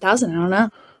to 100,000. I don't know.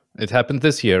 It happened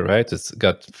this year, right? It's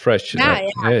got fresh. Yeah.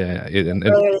 And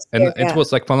it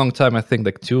was like for a long time, I think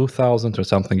like 2,000 or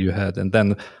something you had. And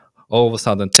then all of a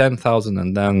sudden 10,000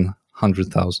 and then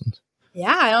 100,000.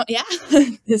 Yeah,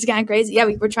 it's kind of crazy. Yeah,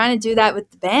 we're trying to do that with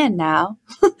the band now.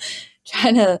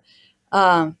 Trying to,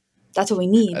 that's what we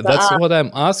need. But, that's what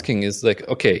I'm asking is like,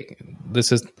 okay,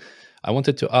 I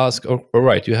wanted to ask, all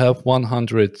right, you have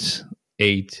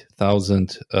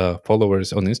 108,000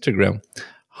 followers on Instagram.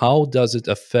 How does it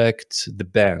affect the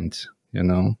band,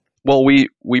 Well, we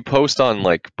post on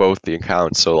like both the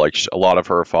accounts, so like a lot of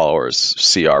her followers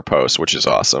see our posts, which is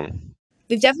awesome.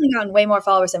 We've definitely gotten way more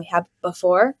followers than we have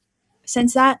before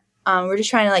since that. We're just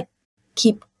trying to like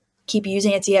keep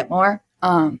using it to get more.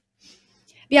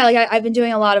 Yeah, like I've been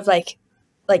doing a lot of like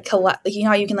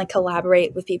how you can like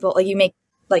collaborate with people. Like you make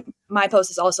like my post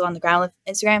is also on the Groundlift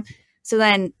Instagram. So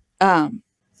then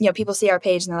people see our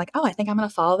page and they're like, oh, I think I'm gonna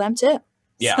follow them too.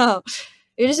 Yeah. So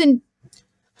you're just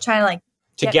trying to like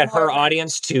get her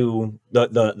audience to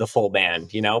the full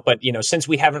band, But since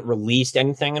we haven't released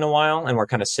anything in a while and we're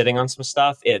kind of sitting on some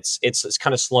stuff, it's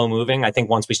kind of slow moving. I think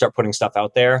once we start putting stuff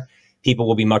out there, people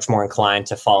will be much more inclined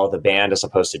to follow the band as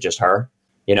opposed to just her.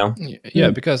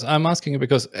 Yeah, because I'm asking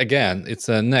because again, it's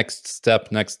a next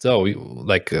step, next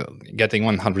like getting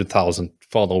 100,000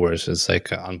 followers is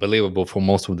like unbelievable for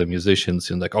most of the musicians.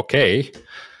 You're like, okay,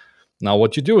 now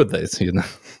what you do with this,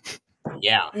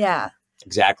 Yeah.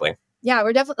 Exactly. Yeah,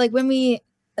 we're definitely like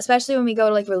especially when we go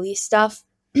to like release stuff,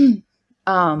 we'll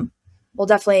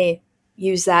definitely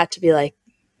use that to be like,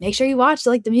 make sure you watch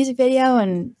like the music video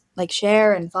and like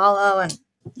share and follow and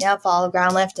follow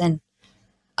Groundlift and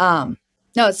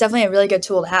no, it's definitely a really good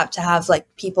tool to have like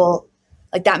people,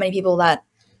 like that many people that.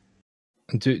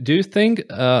 Do you think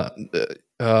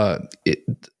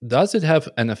does it have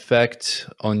an effect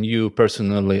on you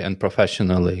personally and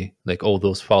professionally, like all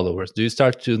those followers? Do you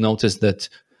start to notice that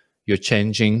you're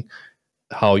changing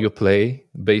how you play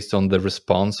based on the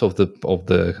response of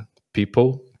the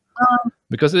people?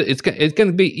 Because it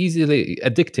can be easily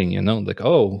addicting, like,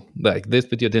 oh, like this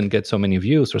video didn't get so many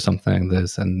views or something like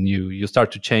this, and you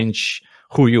start to change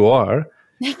who you are.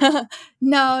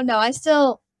 No,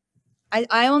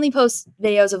 I only post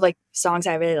videos of like songs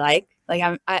I really like.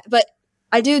 Like but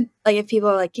I do like if people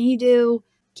are like, can you do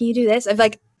this? If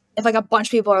like a bunch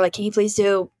of people are like, can you please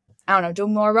do, I don't know, do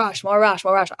more Rush. I'm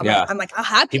like, I'm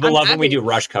happy. People love when we do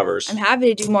Rush covers. I'm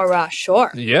happy to do more Rush.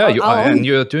 Sure. Yeah, and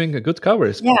you're doing a good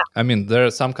covers. Yeah. I mean, there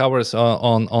are some covers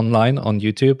online on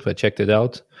YouTube. I checked it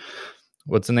out.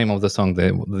 What's the name of the song?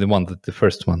 The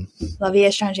first one. La Via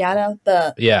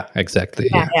Strangiata. Yeah, exactly.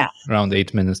 Yeah. Around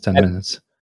 8 minutes, 10 minutes.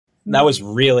 That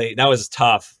was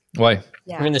tough. Why?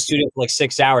 Yeah. We're in the studio for like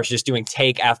 6 hours just doing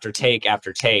take after take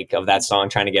after take of that song,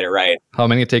 trying to get it right. How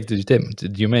many takes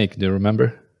did you make? Do you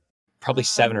remember? Probably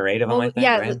 7 or 8 of them, I think.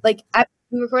 Yeah, right? like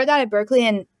we recorded that at Berkeley,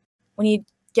 and when you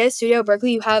get a studio at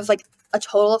Berkeley, you have like a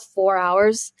total of 4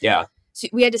 hours. Yeah. So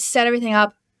we had to set everything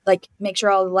up, like make sure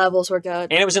all the levels were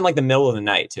good. And it was in like the middle of the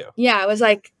night too. Yeah, I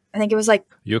think it was like.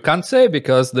 You can't say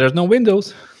because there's no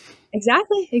windows.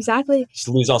 Exactly. Just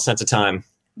lose all sense of time.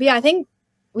 But yeah, I think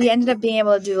we ended up being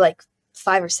able to do like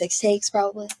 5 or 6 takes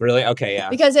probably. Really? Okay, yeah.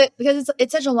 Because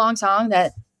it's such a long song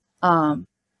that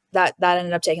that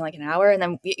ended up taking like an hour, and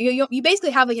then you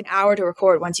basically have like an hour to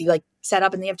record once you like set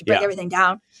up, and then you have to break everything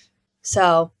down.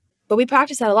 So, but we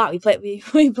practiced that a lot. We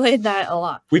played that a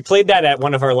lot. We played that at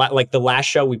one of our like the last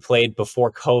show we played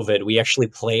before COVID. We actually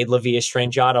played La Via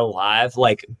Strangiato live.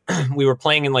 Like we were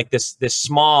playing in like this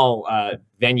small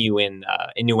venue in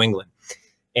New England,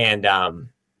 and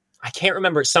I can't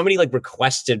remember. Somebody like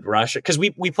requested Rush because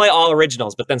we play all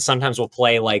originals, but then sometimes we'll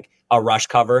play like a Rush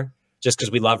cover just because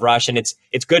we love Rush, and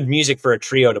it's good music for a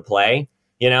trio to play,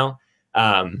 you know.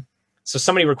 So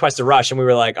somebody requested Rush, and we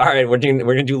were like, all right, we're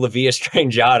gonna do La Via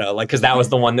Strangiato, like because that was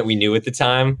the one that we knew at the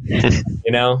time,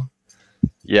 you know.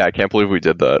 Yeah, I can't believe we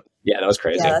did that. Yeah, that was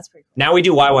crazy. Yeah, that's pretty cool. Now we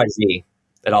do YYZ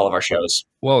at all of our shows.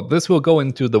 Well, this will go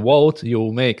into the vault.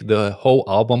 You'll make the whole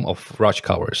album of Rush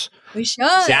covers. We should.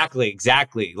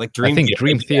 Exactly. Like I think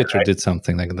Dream did that, Theater right? did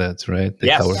something like that, right? They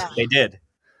Yes, covered- Yeah.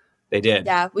 They did.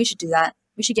 Yeah, we should do that.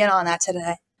 We should get on that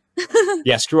today.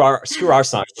 Yeah, screw our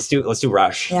songs. Let's do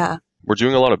Rush. Yeah. We're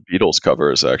doing a lot of Beatles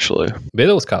covers, actually.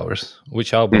 Beatles covers.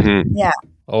 Which album? Mm-hmm. Yeah.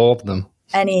 All of them.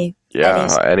 Any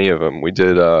Any of them. We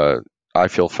did I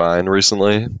Feel Fine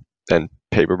recently and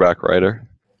Paperback Writer.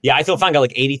 Yeah, I Feel Fine got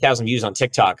like 80,000 views on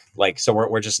TikTok. Like, so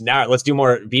we're just now let's do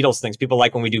more Beatles things. People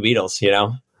like when we do Beatles, you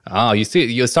know. Oh, you see,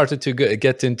 you started to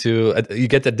get into, you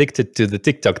get addicted to the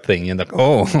TikTok thing. You're like,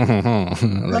 oh,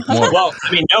 like more. Well,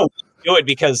 I mean, no, we do it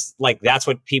because like that's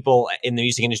what people in the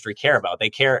music industry care about.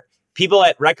 They care. People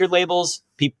at record labels,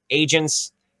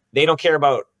 agents, they don't care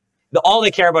about. All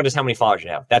they care about is how many followers you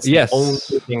have. That's Yes. the only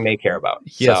thing they care about.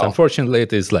 Yes, So, unfortunately,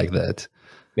 it is like that.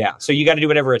 yeah. So you got to do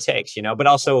whatever it takes, you know. But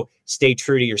also stay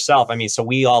true to yourself. I mean, so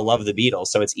we all love the Beatles,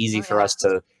 so it's easy for us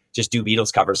to just do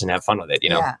Beatles covers and have fun with it, you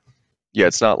know. Yeah. Yeah,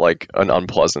 it's not like an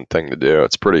unpleasant thing to do.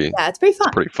 It's pretty Yeah, it's pretty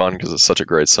fun. pretty fun because it's such a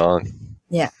great song.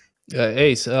 Yeah.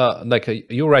 Ace,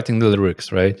 you're writing the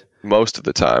lyrics, right? Most of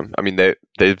the time. I mean,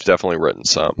 they've definitely written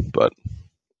some, but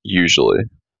usually.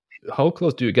 How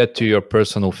close do you get to your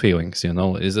personal feelings? You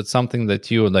know, is it something that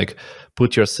you like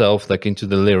put yourself like into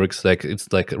the lyrics, like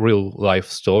it's like real life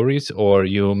stories, or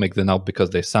you make them up because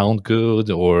they sound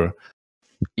good, or?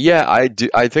 Yeah, I do.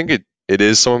 I think it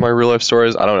is some of my real life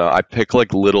stories. I don't know. I pick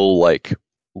like little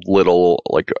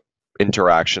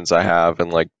interactions I have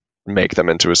and like make them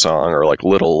into a song, or like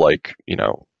little like, you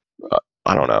know,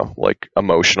 I don't know, like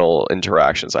emotional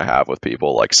interactions I have with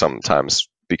people like sometimes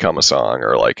become a song,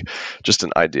 or like just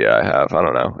an idea I have. I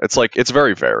don't know. It's like it's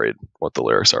very varied what the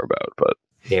lyrics are about, but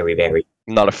Very, very.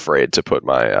 I'm not afraid to put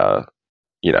my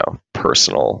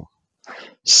personal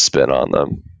spin on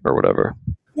them or whatever.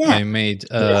 Yeah. I made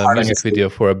a music video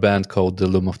for a band called The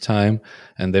Loom of Time,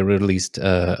 and they released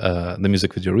the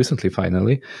music video recently,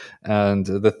 finally. And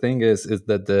the thing is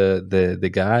that the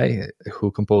guy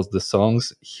who composed the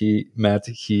songs, he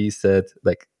said,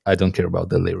 like, I don't care about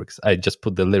the lyrics. I just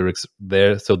put the lyrics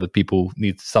there so that people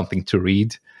need something to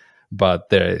read, but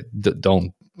they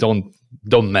don't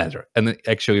matter. And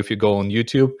actually, if you go on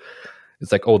YouTube,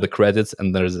 it's like all the credits,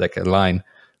 and there's like a line,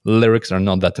 lyrics are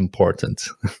not that important.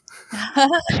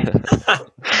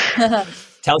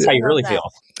 Tell us how you really feel.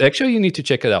 Actually, you need to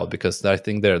check it out because I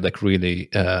think they're like really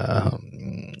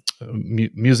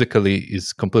musically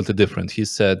is completely different. He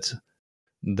said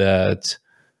that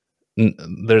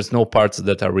there's no parts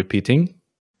that are repeating.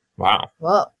 Wow.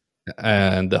 Whoa.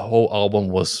 And the whole album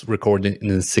was recorded in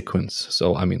a sequence.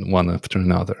 So, I mean, one after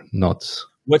another, not...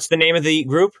 What's the name of the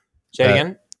group? Say it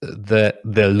again.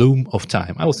 The Loom of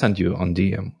Time. I will send you on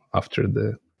DM after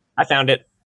the... I found it.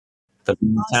 The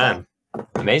Awesome. time.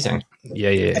 Amazing.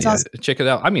 Yeah. Awesome. Check it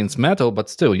out. I mean, it's metal, but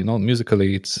still, you know,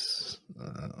 musically, it's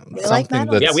You like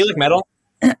metal? that's... Yeah, we like metal.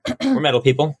 We're metal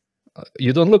people.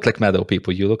 You don't look like metal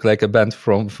people. You look like a band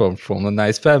from a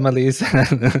nice families.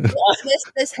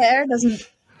 This hair doesn't.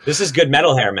 This is good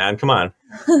metal hair, man. Come on.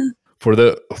 For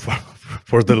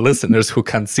the listeners who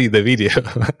can't see the video,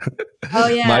 Oh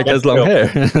yeah. Mike has long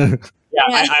hair. Yeah,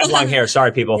 I have long hair.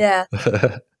 Sorry, people. Yeah.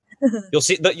 They'll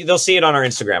see it on our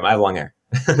Instagram. I have long hair.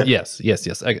 Yes.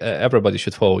 Everybody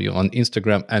should follow you on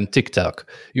Instagram and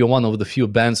TikTok. You're one of the few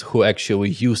bands who actually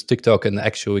use TikTok and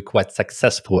actually quite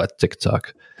successful at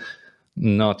TikTok.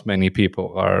 Not many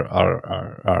people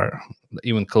are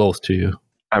even close to you.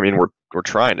 I mean, we're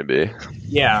trying to be.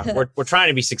 Yeah, we're trying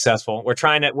to be successful.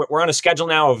 We're on a schedule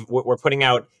now of we're putting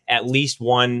out at least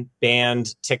one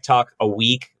band TikTok a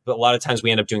week, but a lot of times we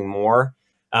end up doing more.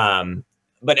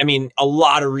 But I mean, a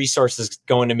lot of resources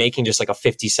go into making just like a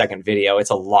 50-second video. It's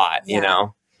a lot, you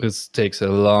know? This takes a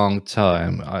long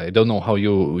time. I don't know how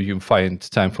you find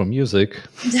time for music.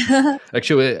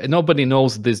 Actually, nobody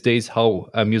knows these days how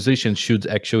a musician should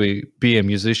actually be a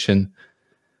musician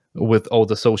with all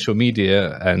the social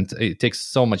media, and it takes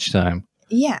so much time.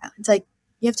 Yeah, it's like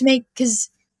you have to make,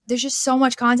 because there's just so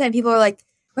much content. People are like,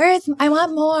 I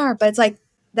want more, but it's like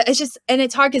it's just, and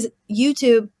it's hard because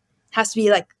YouTube has to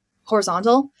be like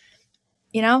horizontal,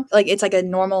 you know, like it's like a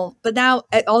normal, but now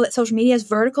all that social media is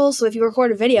vertical. So if you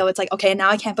record a video, it's like, okay, now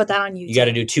I can't put that on YouTube. You got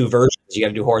to do 2 versions. You got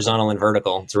to do horizontal and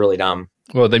vertical. It's really dumb.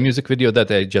 Well, the music video that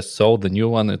I just saw, the new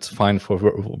one, it's fine for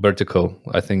vertical.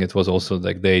 I think it was also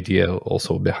like the idea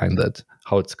also behind that,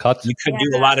 how it's cut. You could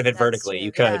do a lot of it vertically. True.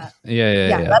 You could.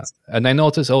 Yeah. And I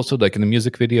noticed also like in the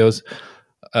music videos,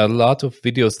 a lot of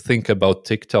videos think about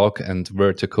TikTok and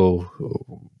vertical,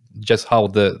 just how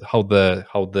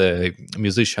the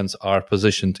musicians are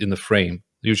positioned in the frame.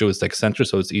 Usually it's like center,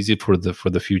 so it's easy for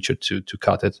the future to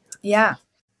cut it. Yeah.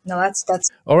 No, that's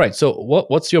all right. So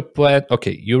what's your plan?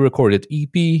 Okay, you recorded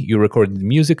EP, you recorded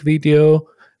music video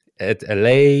at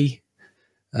LA.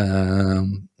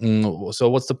 So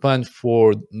what's the plan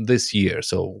for this year?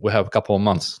 So we have a couple of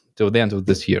months till the end of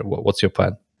this year. What's your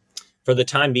plan? For the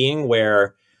time being,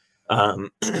 where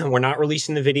we're not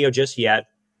releasing the video just yet.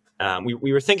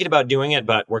 We were thinking about doing it,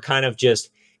 but we're kind of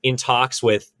just in talks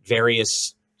with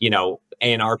various,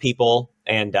 A&R people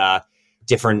and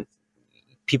different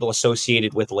people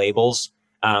associated with labels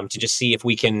to just see if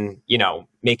we can,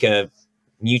 make a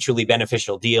mutually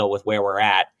beneficial deal with where we're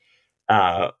at.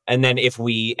 And then if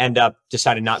we end up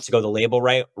deciding not to go the label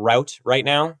route right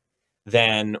now,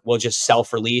 then we'll just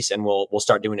self-release and we'll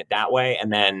start doing it that way.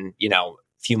 And then, a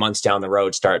few months down the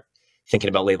road, start thinking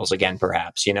about labels again,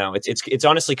 perhaps. It's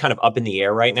honestly kind of up in the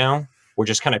air right now. We're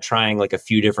just kind of trying like a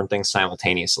few different things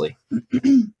simultaneously.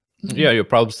 Yeah, you're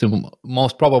probably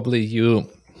most probably you.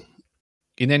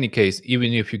 In any case,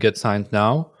 even if you get signed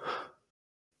now,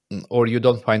 or you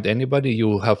don't find anybody, you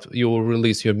will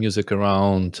release your music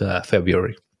around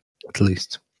February, at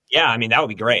least. Yeah, I mean that would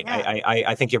be great. Yeah.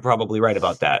 I think you're probably right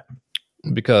about that.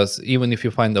 Because even if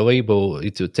you find a label,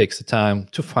 it takes time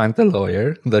to find the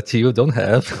lawyer that you don't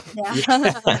have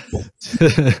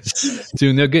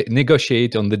to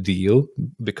negotiate on the deal.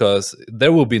 Because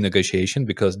there will be negotiation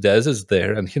because Des is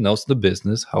there and he knows the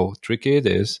business, how tricky it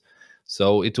is.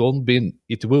 So it will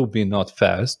be not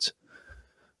fast,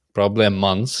 probably a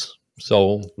month.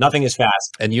 So nothing is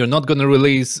fast. And you're not going to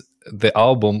release the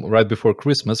album right before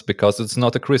Christmas because it's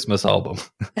not a Christmas album.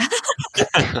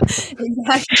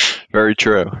 Exactly. Very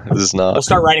true. This is not. We'll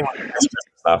start writing on Christmas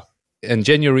stuff. And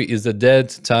January is a dead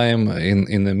time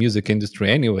in the music industry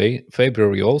anyway.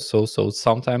 February also, so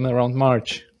sometime around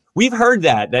March. We've heard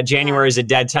that January is a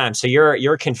dead time. So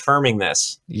you're confirming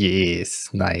this. Yes,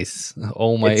 nice.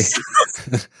 All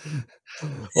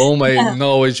my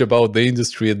knowledge about the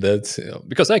industry, that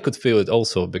because I could feel it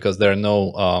also because there are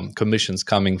no commissions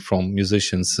coming from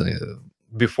musicians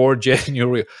before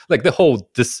January. Like the whole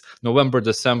this November,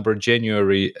 December,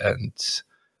 January, and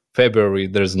February,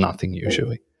 there's nothing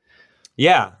usually.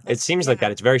 Yeah, it seems like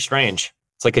that. It's very strange.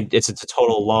 It's like it's a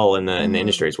total lull in the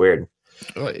industry. It's weird.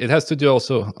 It has to do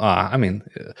also,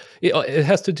 it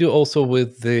has to do also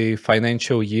with the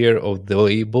financial year of the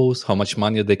labels, how much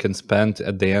money they can spend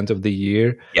at the end of the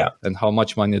year, and how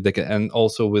much money they can, and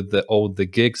also with all the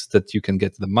gigs that you can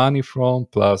get the money from,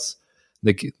 plus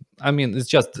it's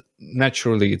just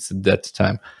naturally it's that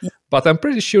time. Yeah. But I'm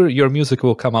pretty sure your music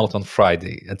will come out on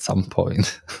Friday at some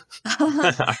point.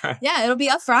 Yeah, it'll be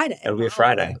a Friday. It'll be a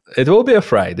Friday. It will be a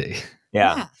Friday.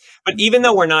 Yeah. But even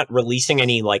though we're not releasing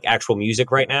any like actual music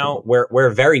right now, we're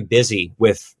very busy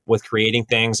with creating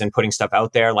things and putting stuff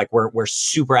out there. Like we're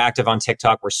super active on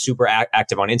TikTok. We're super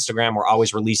active on Instagram. We're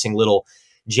always releasing little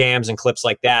jams and clips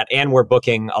like that. And we're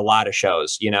booking a lot of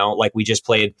shows, like we just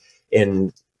played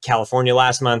in California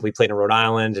last month. We played in Rhode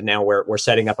Island, and now we're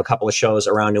setting up a couple of shows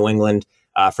around New England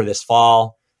for this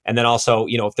fall. And then also,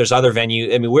 if there's other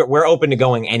venues, I mean, we're open to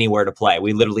going anywhere to play.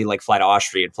 We literally like fly to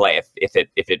Austria and play if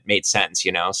it made sense,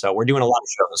 So we're doing a lot of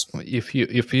shows.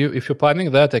 If you're planning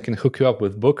that, I can hook you up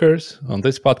with bookers on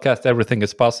this podcast. Everything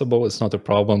is possible. It's not a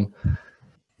problem.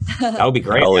 That would be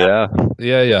great. Oh yeah.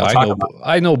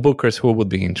 I know bookers who would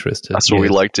be interested. That's what we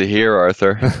like to hear,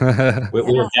 Arthur.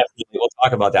 We'll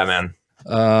talk about that, man.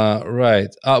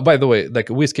 Right. By the way, like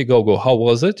Whiskey Go Go, how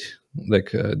was it?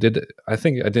 Like, I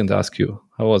think I didn't ask you.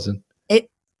 How was it?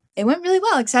 It went really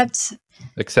well, except.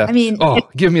 I mean,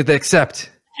 give me the except.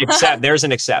 There's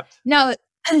an except. No,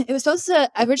 it was supposed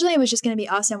to. Originally, it was just going to be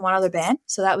us and one other band,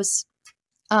 so that was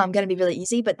going to be really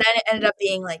easy. But then it ended up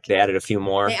being like they added a few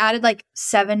more. They added like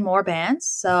 7 more bands.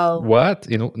 So what?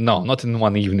 No, not in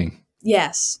one evening.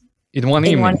 Yes. In one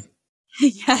evening.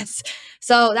 Yes.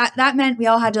 So that meant we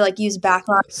all had to like use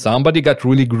backline. Somebody got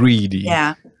really greedy.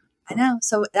 Yeah, I know.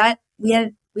 So that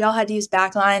we all had to use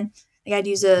backline. I had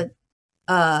to use a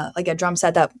drum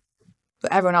set that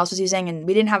everyone else was using, and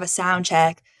we didn't have a sound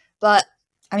check. But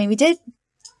I mean, we did.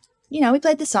 We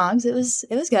played the songs. It was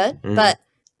good. Mm. But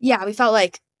yeah, we felt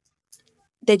like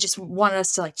they just wanted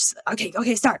us to like, just,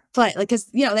 okay, start, play. Like, because,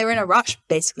 you know, they were in a rush,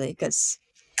 basically, because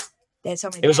they had so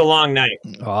many. It was a long night.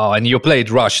 Oh, and you played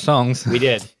Rush songs. We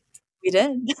did. We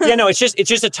did. Yeah, no, it's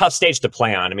just a tough stage to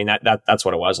play on. I mean, that's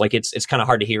what it was. Like, it's kind of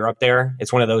hard to hear up there.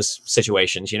 It's one of those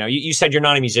situations, you know. You said you're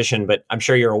not a musician, but I'm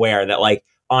sure you're aware that, like,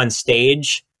 on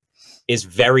stage is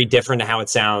very different to how it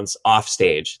sounds off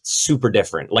stage. It's super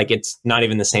different. Like, it's not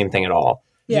even the same thing at all.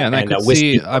 Yeah, and I could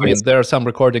see, I mean, there are some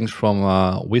recordings from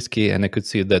Whiskey, and I could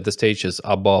see that the stage is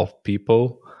above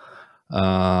people,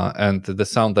 and the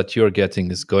sound that you're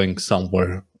getting is going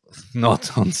somewhere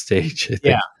not on stage, I think.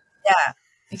 Yeah,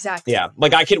 exactly. Yeah,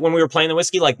 like I could, when we were playing the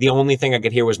Whiskey, like the only thing I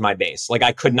could hear was my bass. Like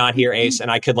I could not hear Ace, and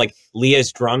I could, like,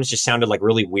 Leah's drums just sounded like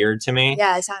really weird to me.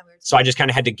 Yeah, it sounded weird. So I just kind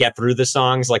of had to get through the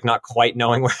songs, like not quite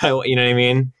knowing where you know what I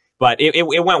mean? But it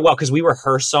went well because we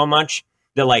rehearsed so much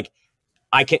that, like,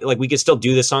 we could still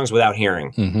do the songs without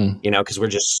hearing, you know, because we're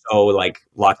just so, like,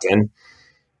 locked in.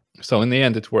 So in the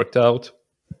end, it worked out.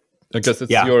 I guess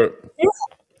it's your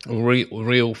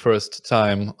real first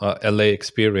time LA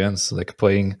experience, like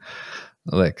playing,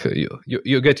 like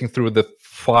you're getting through the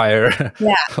fire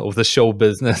of the show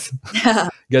business,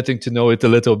 getting to know it a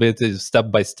little bit, step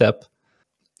by step.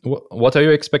 What are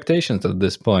your expectations at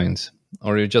this point?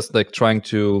 Or are you just like trying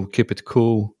to keep it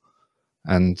cool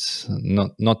and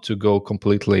not to go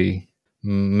completely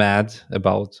mad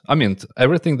about, I mean,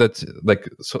 everything that's like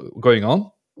going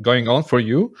on for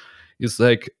you is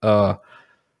like a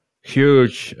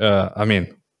huge I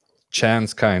mean,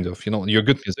 chance, kind of, you know, you're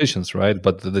good musicians, right?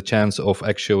 But the chance of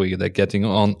actually like getting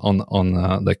on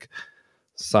like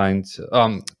signed,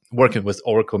 working with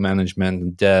Oracle management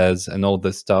and Dez and all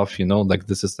this stuff, you know, like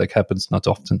this is like happens not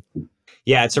often.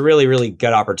 Yeah, it's a really, really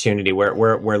good opportunity.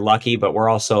 We're lucky, but we're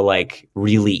also like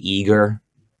really eager,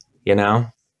 you know?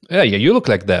 Yeah, you look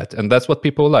like that, and that's what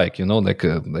people like, you know. Like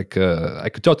I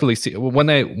could totally see when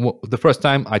the first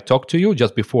time I talked to you,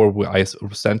 just before I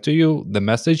sent to you the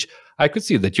message, I could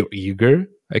see that you're eager.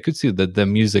 I could see that the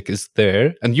music is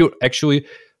there, and you're actually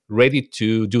ready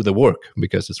to do the work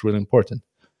because it's really important.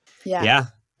 Yeah.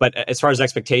 But as far as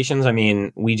expectations, I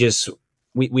mean,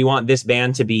 we want this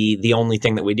band to be the only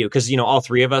thing that we do, because, you know, all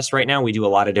three of us right now, we do a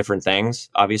lot of different things,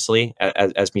 obviously,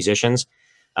 as musicians.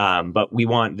 But we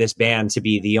want this band to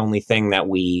be the only thing that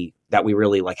we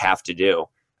really like have to do.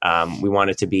 We want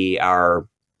it to be our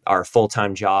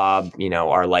full-time job, you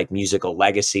know, our like musical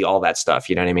legacy, all that stuff.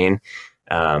 You know what I mean?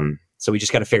 So we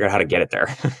just got to figure out how to get it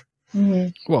there.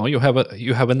 Well, you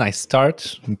have a nice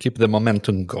start and keep the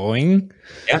momentum going.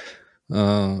 Yeah.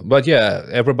 But yeah,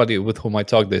 everybody with whom I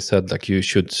talked, they said like you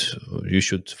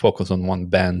should focus on one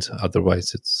band.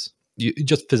 Otherwise, you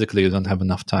just physically don't have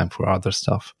enough time for other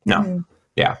stuff. No.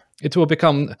 Yeah. It will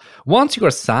become, once you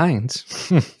are signed,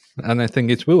 and I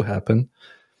think it will happen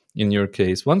in your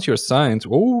case, once you're signed,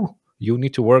 you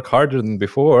need to work harder than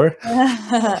before.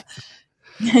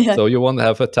 So you won't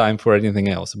have a time for anything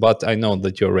else. But I know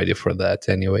that you're ready for that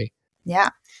anyway. Yeah.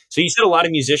 So you said a lot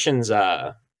of musicians,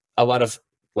 a lot of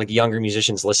like younger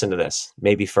musicians listen to this,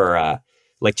 maybe for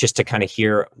like just to kind of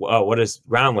hear, what is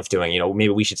Groundlift doing? You know,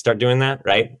 maybe we should start doing that,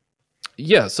 right?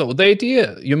 Yeah. So the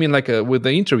idea, you mean like with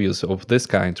the interviews of this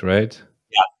kind, right?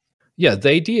 Yeah. Yeah. The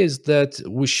idea is that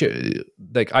we should,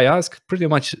 like, I ask pretty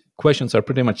much questions are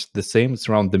pretty much the same. It's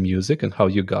around the music and how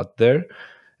you got there.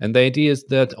 And the idea is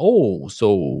that,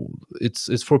 so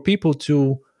it's for people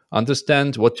to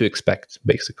understand what to expect,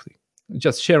 basically.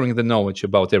 Just sharing the knowledge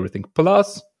about everything.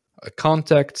 Plus,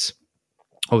 contacts.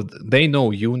 They know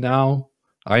you now.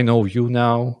 I know you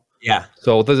now. Yeah.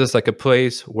 So this is like a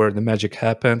place where the magic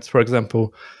happens. For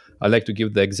example, I like to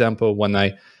give the example when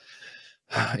I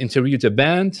interviewed a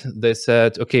band. They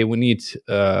said, okay, we need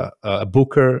a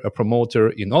booker, a promoter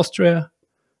in Austria.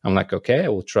 I'm like, okay, I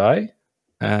will try.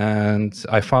 And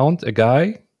I found a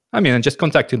guy. I mean, I just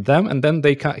contacted them, and then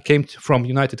they came from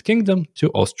United Kingdom to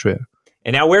Austria.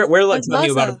 And now we're going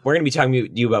to be talking to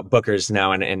you about bookers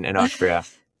now in Austria.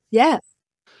 Yeah.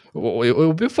 Well, it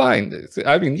will be fine.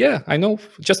 I mean, yeah, I know.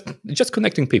 Just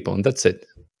connecting people, and that's it.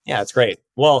 Yeah, it's great.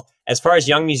 Well, as far as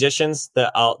young musicians,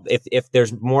 if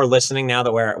there's more listening now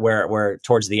that we're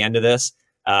towards the end of this,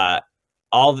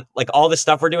 all the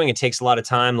stuff we're doing, it takes a lot of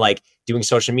time, like doing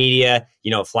social media, you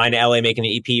know, flying to LA, making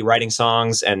an EP, writing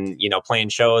songs, and, you know, playing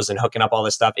shows and hooking up all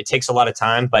this stuff. It takes a lot of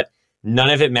time, but none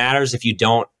of it matters if you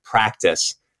don't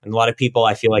practice. And a lot of people,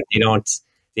 I feel like they don't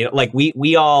like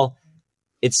we all,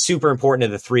 it's super important to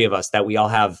the three of us that we all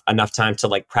have enough time to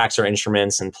like practice our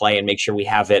instruments and play and make sure we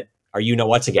have it, or you know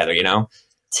what, together, you know?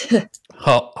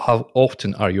 How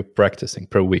often are you practicing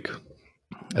per week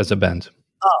as a band?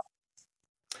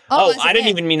 I didn't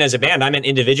even mean as a band. I meant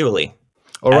individually.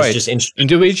 All as right. just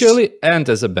Individually and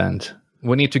as a band.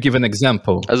 We need to give an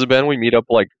example. As a band, we meet up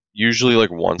like usually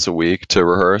like once a week to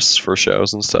rehearse for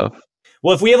shows and stuff.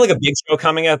 Well, if we have like a big show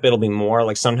coming up, it'll be more.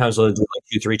 Like sometimes we'll do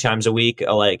like 2-3 times a week,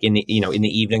 like in the in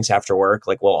the evenings after work.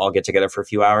 Like we'll all get together for a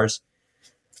few hours.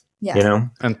 Yeah. You know,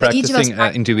 And But each of us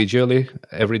practicing individually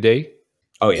every day.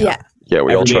 oh yeah, Yeah. Yeah,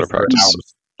 we all Every try day to for practice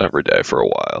hours. every day for a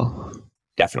while.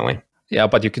 Definitely. Yeah,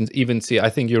 but you can even see, I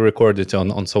think you record it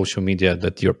on social media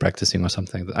that you're practicing or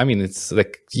something. I mean, it's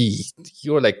like,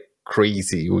 you're like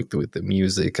crazy with the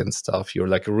music and stuff. You're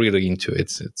like really into it.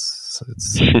 It's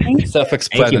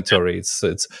self-explanatory.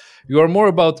 It's you're more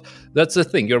about, that's the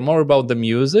thing. You're more about the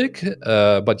music,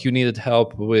 but you needed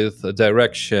help with the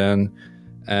direction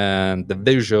and the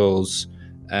visuals,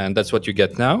 and that's what you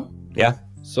get now. Yeah.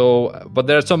 So, but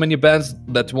there are so many bands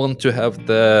that want to have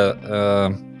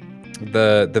the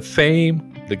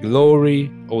fame, the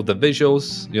glory, or the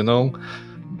visuals, you know,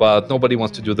 but nobody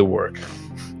wants to do the work.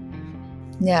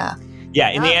 Yeah. Yeah.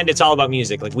 In the end, it's all about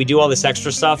music. Like we do all this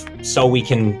extra stuff so we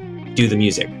can do the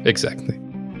music. Exactly.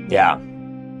 Yeah.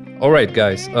 All right,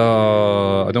 guys.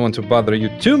 I don't want to bother you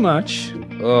too much.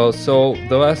 So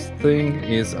the last thing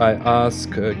is I ask,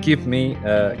 give me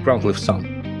a Groundlift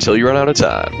song. Till you run out of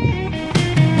time.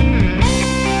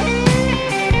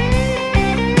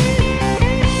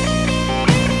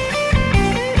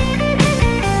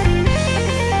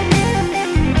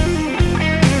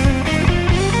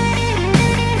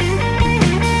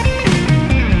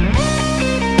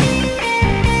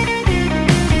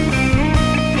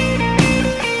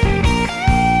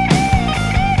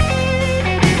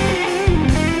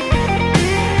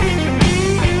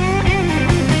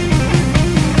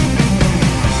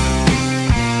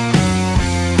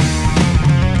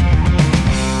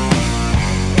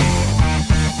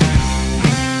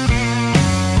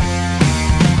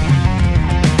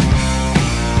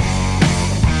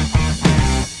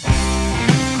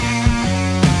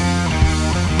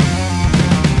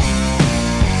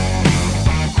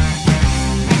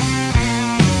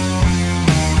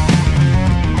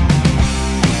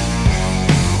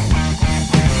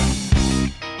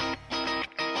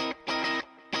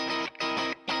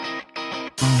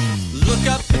 Look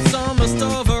up, it's almost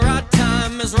over. Our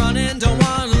time is running, don't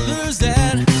wanna lose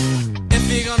it. If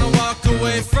you're gonna walk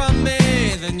away from me,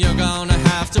 then you're gonna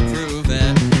have to prove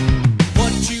it.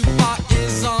 What you bought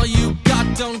is all you got,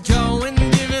 don't go and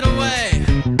give it away.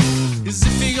 'Cause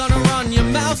if you're gonna run your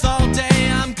mouth all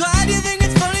day, I'm glad you think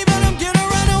it's funny, but I'm gonna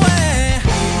run away.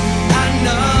 I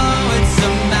know it's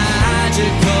a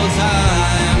magical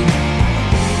time,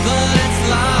 but it's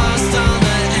lost on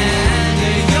the end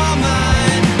of your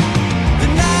mind. The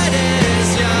night is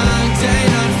young, day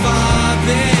not far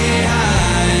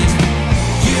behind.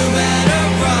 You better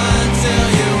run till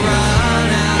you run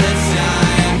out of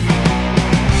time.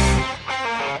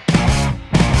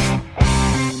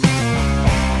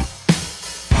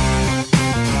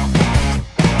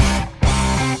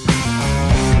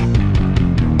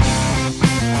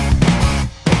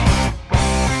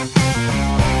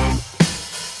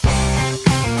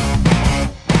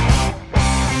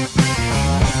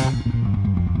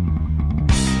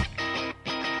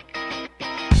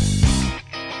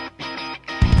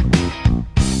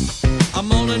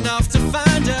 I'm old enough to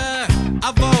find her.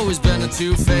 I've always been a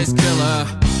two-faced killer.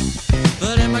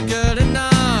 But am I good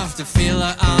enough to feel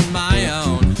her on my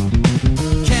own?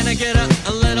 Can I get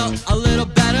a little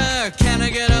better? Can I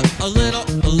get a little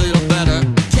better?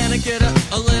 Can I get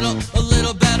a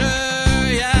little better?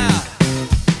 Yeah.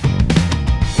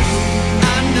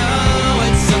 I know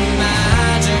it's a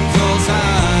magical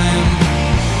time,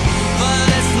 but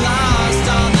it's lost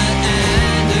on the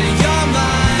end of your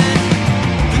mind.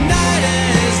 The night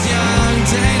is young,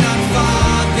 day not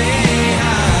far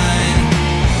behind.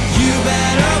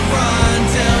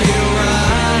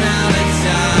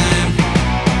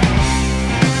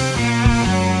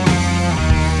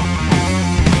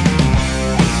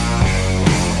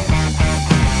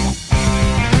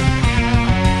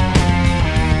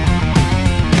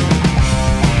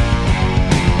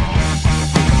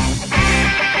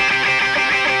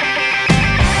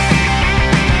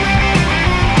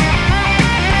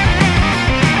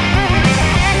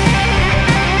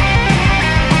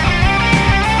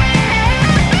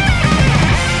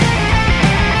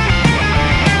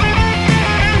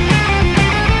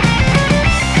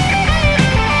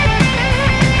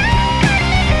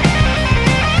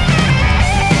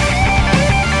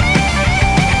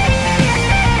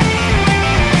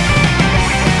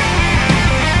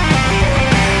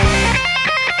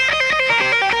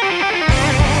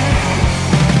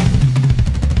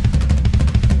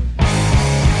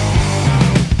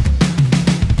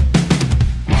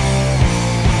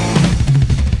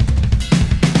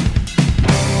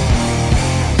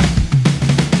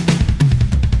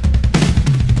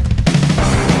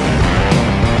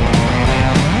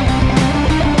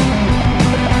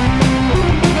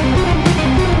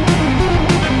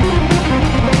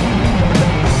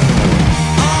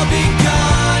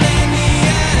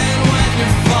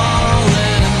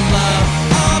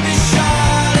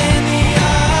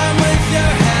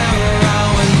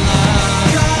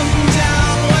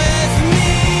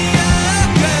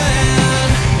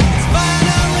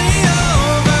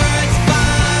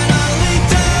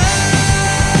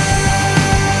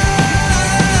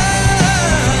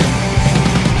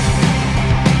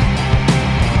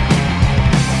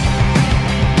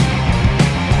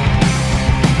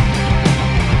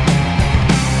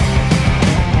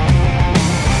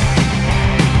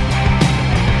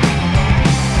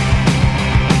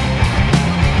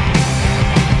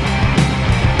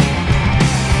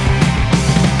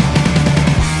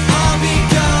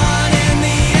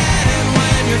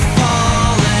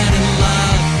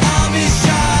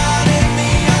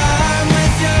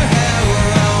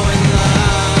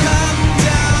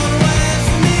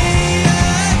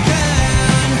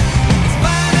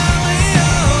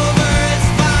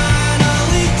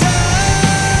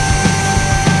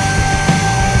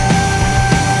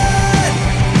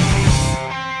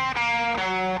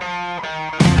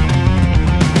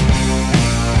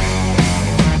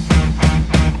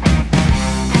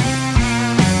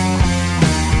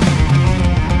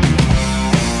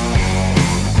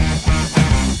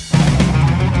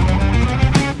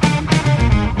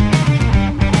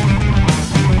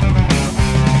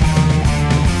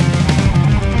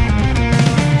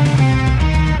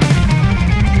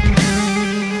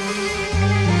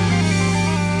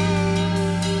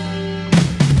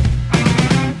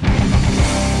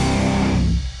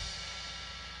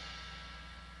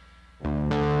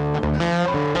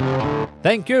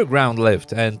 Thank you,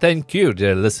 Groundlift, and thank you,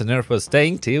 dear listener, for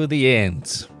staying till the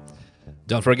end.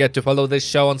 Don't forget to follow this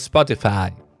show on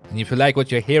Spotify. And if you like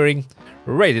what you're hearing,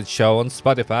 rate the show on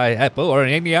Spotify, Apple, or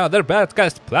any other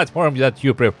podcast platform that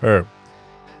you prefer.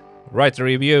 Write a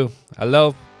review. I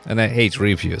love and I hate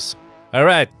reviews.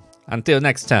 Alright, until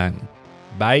next time.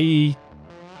 Bye.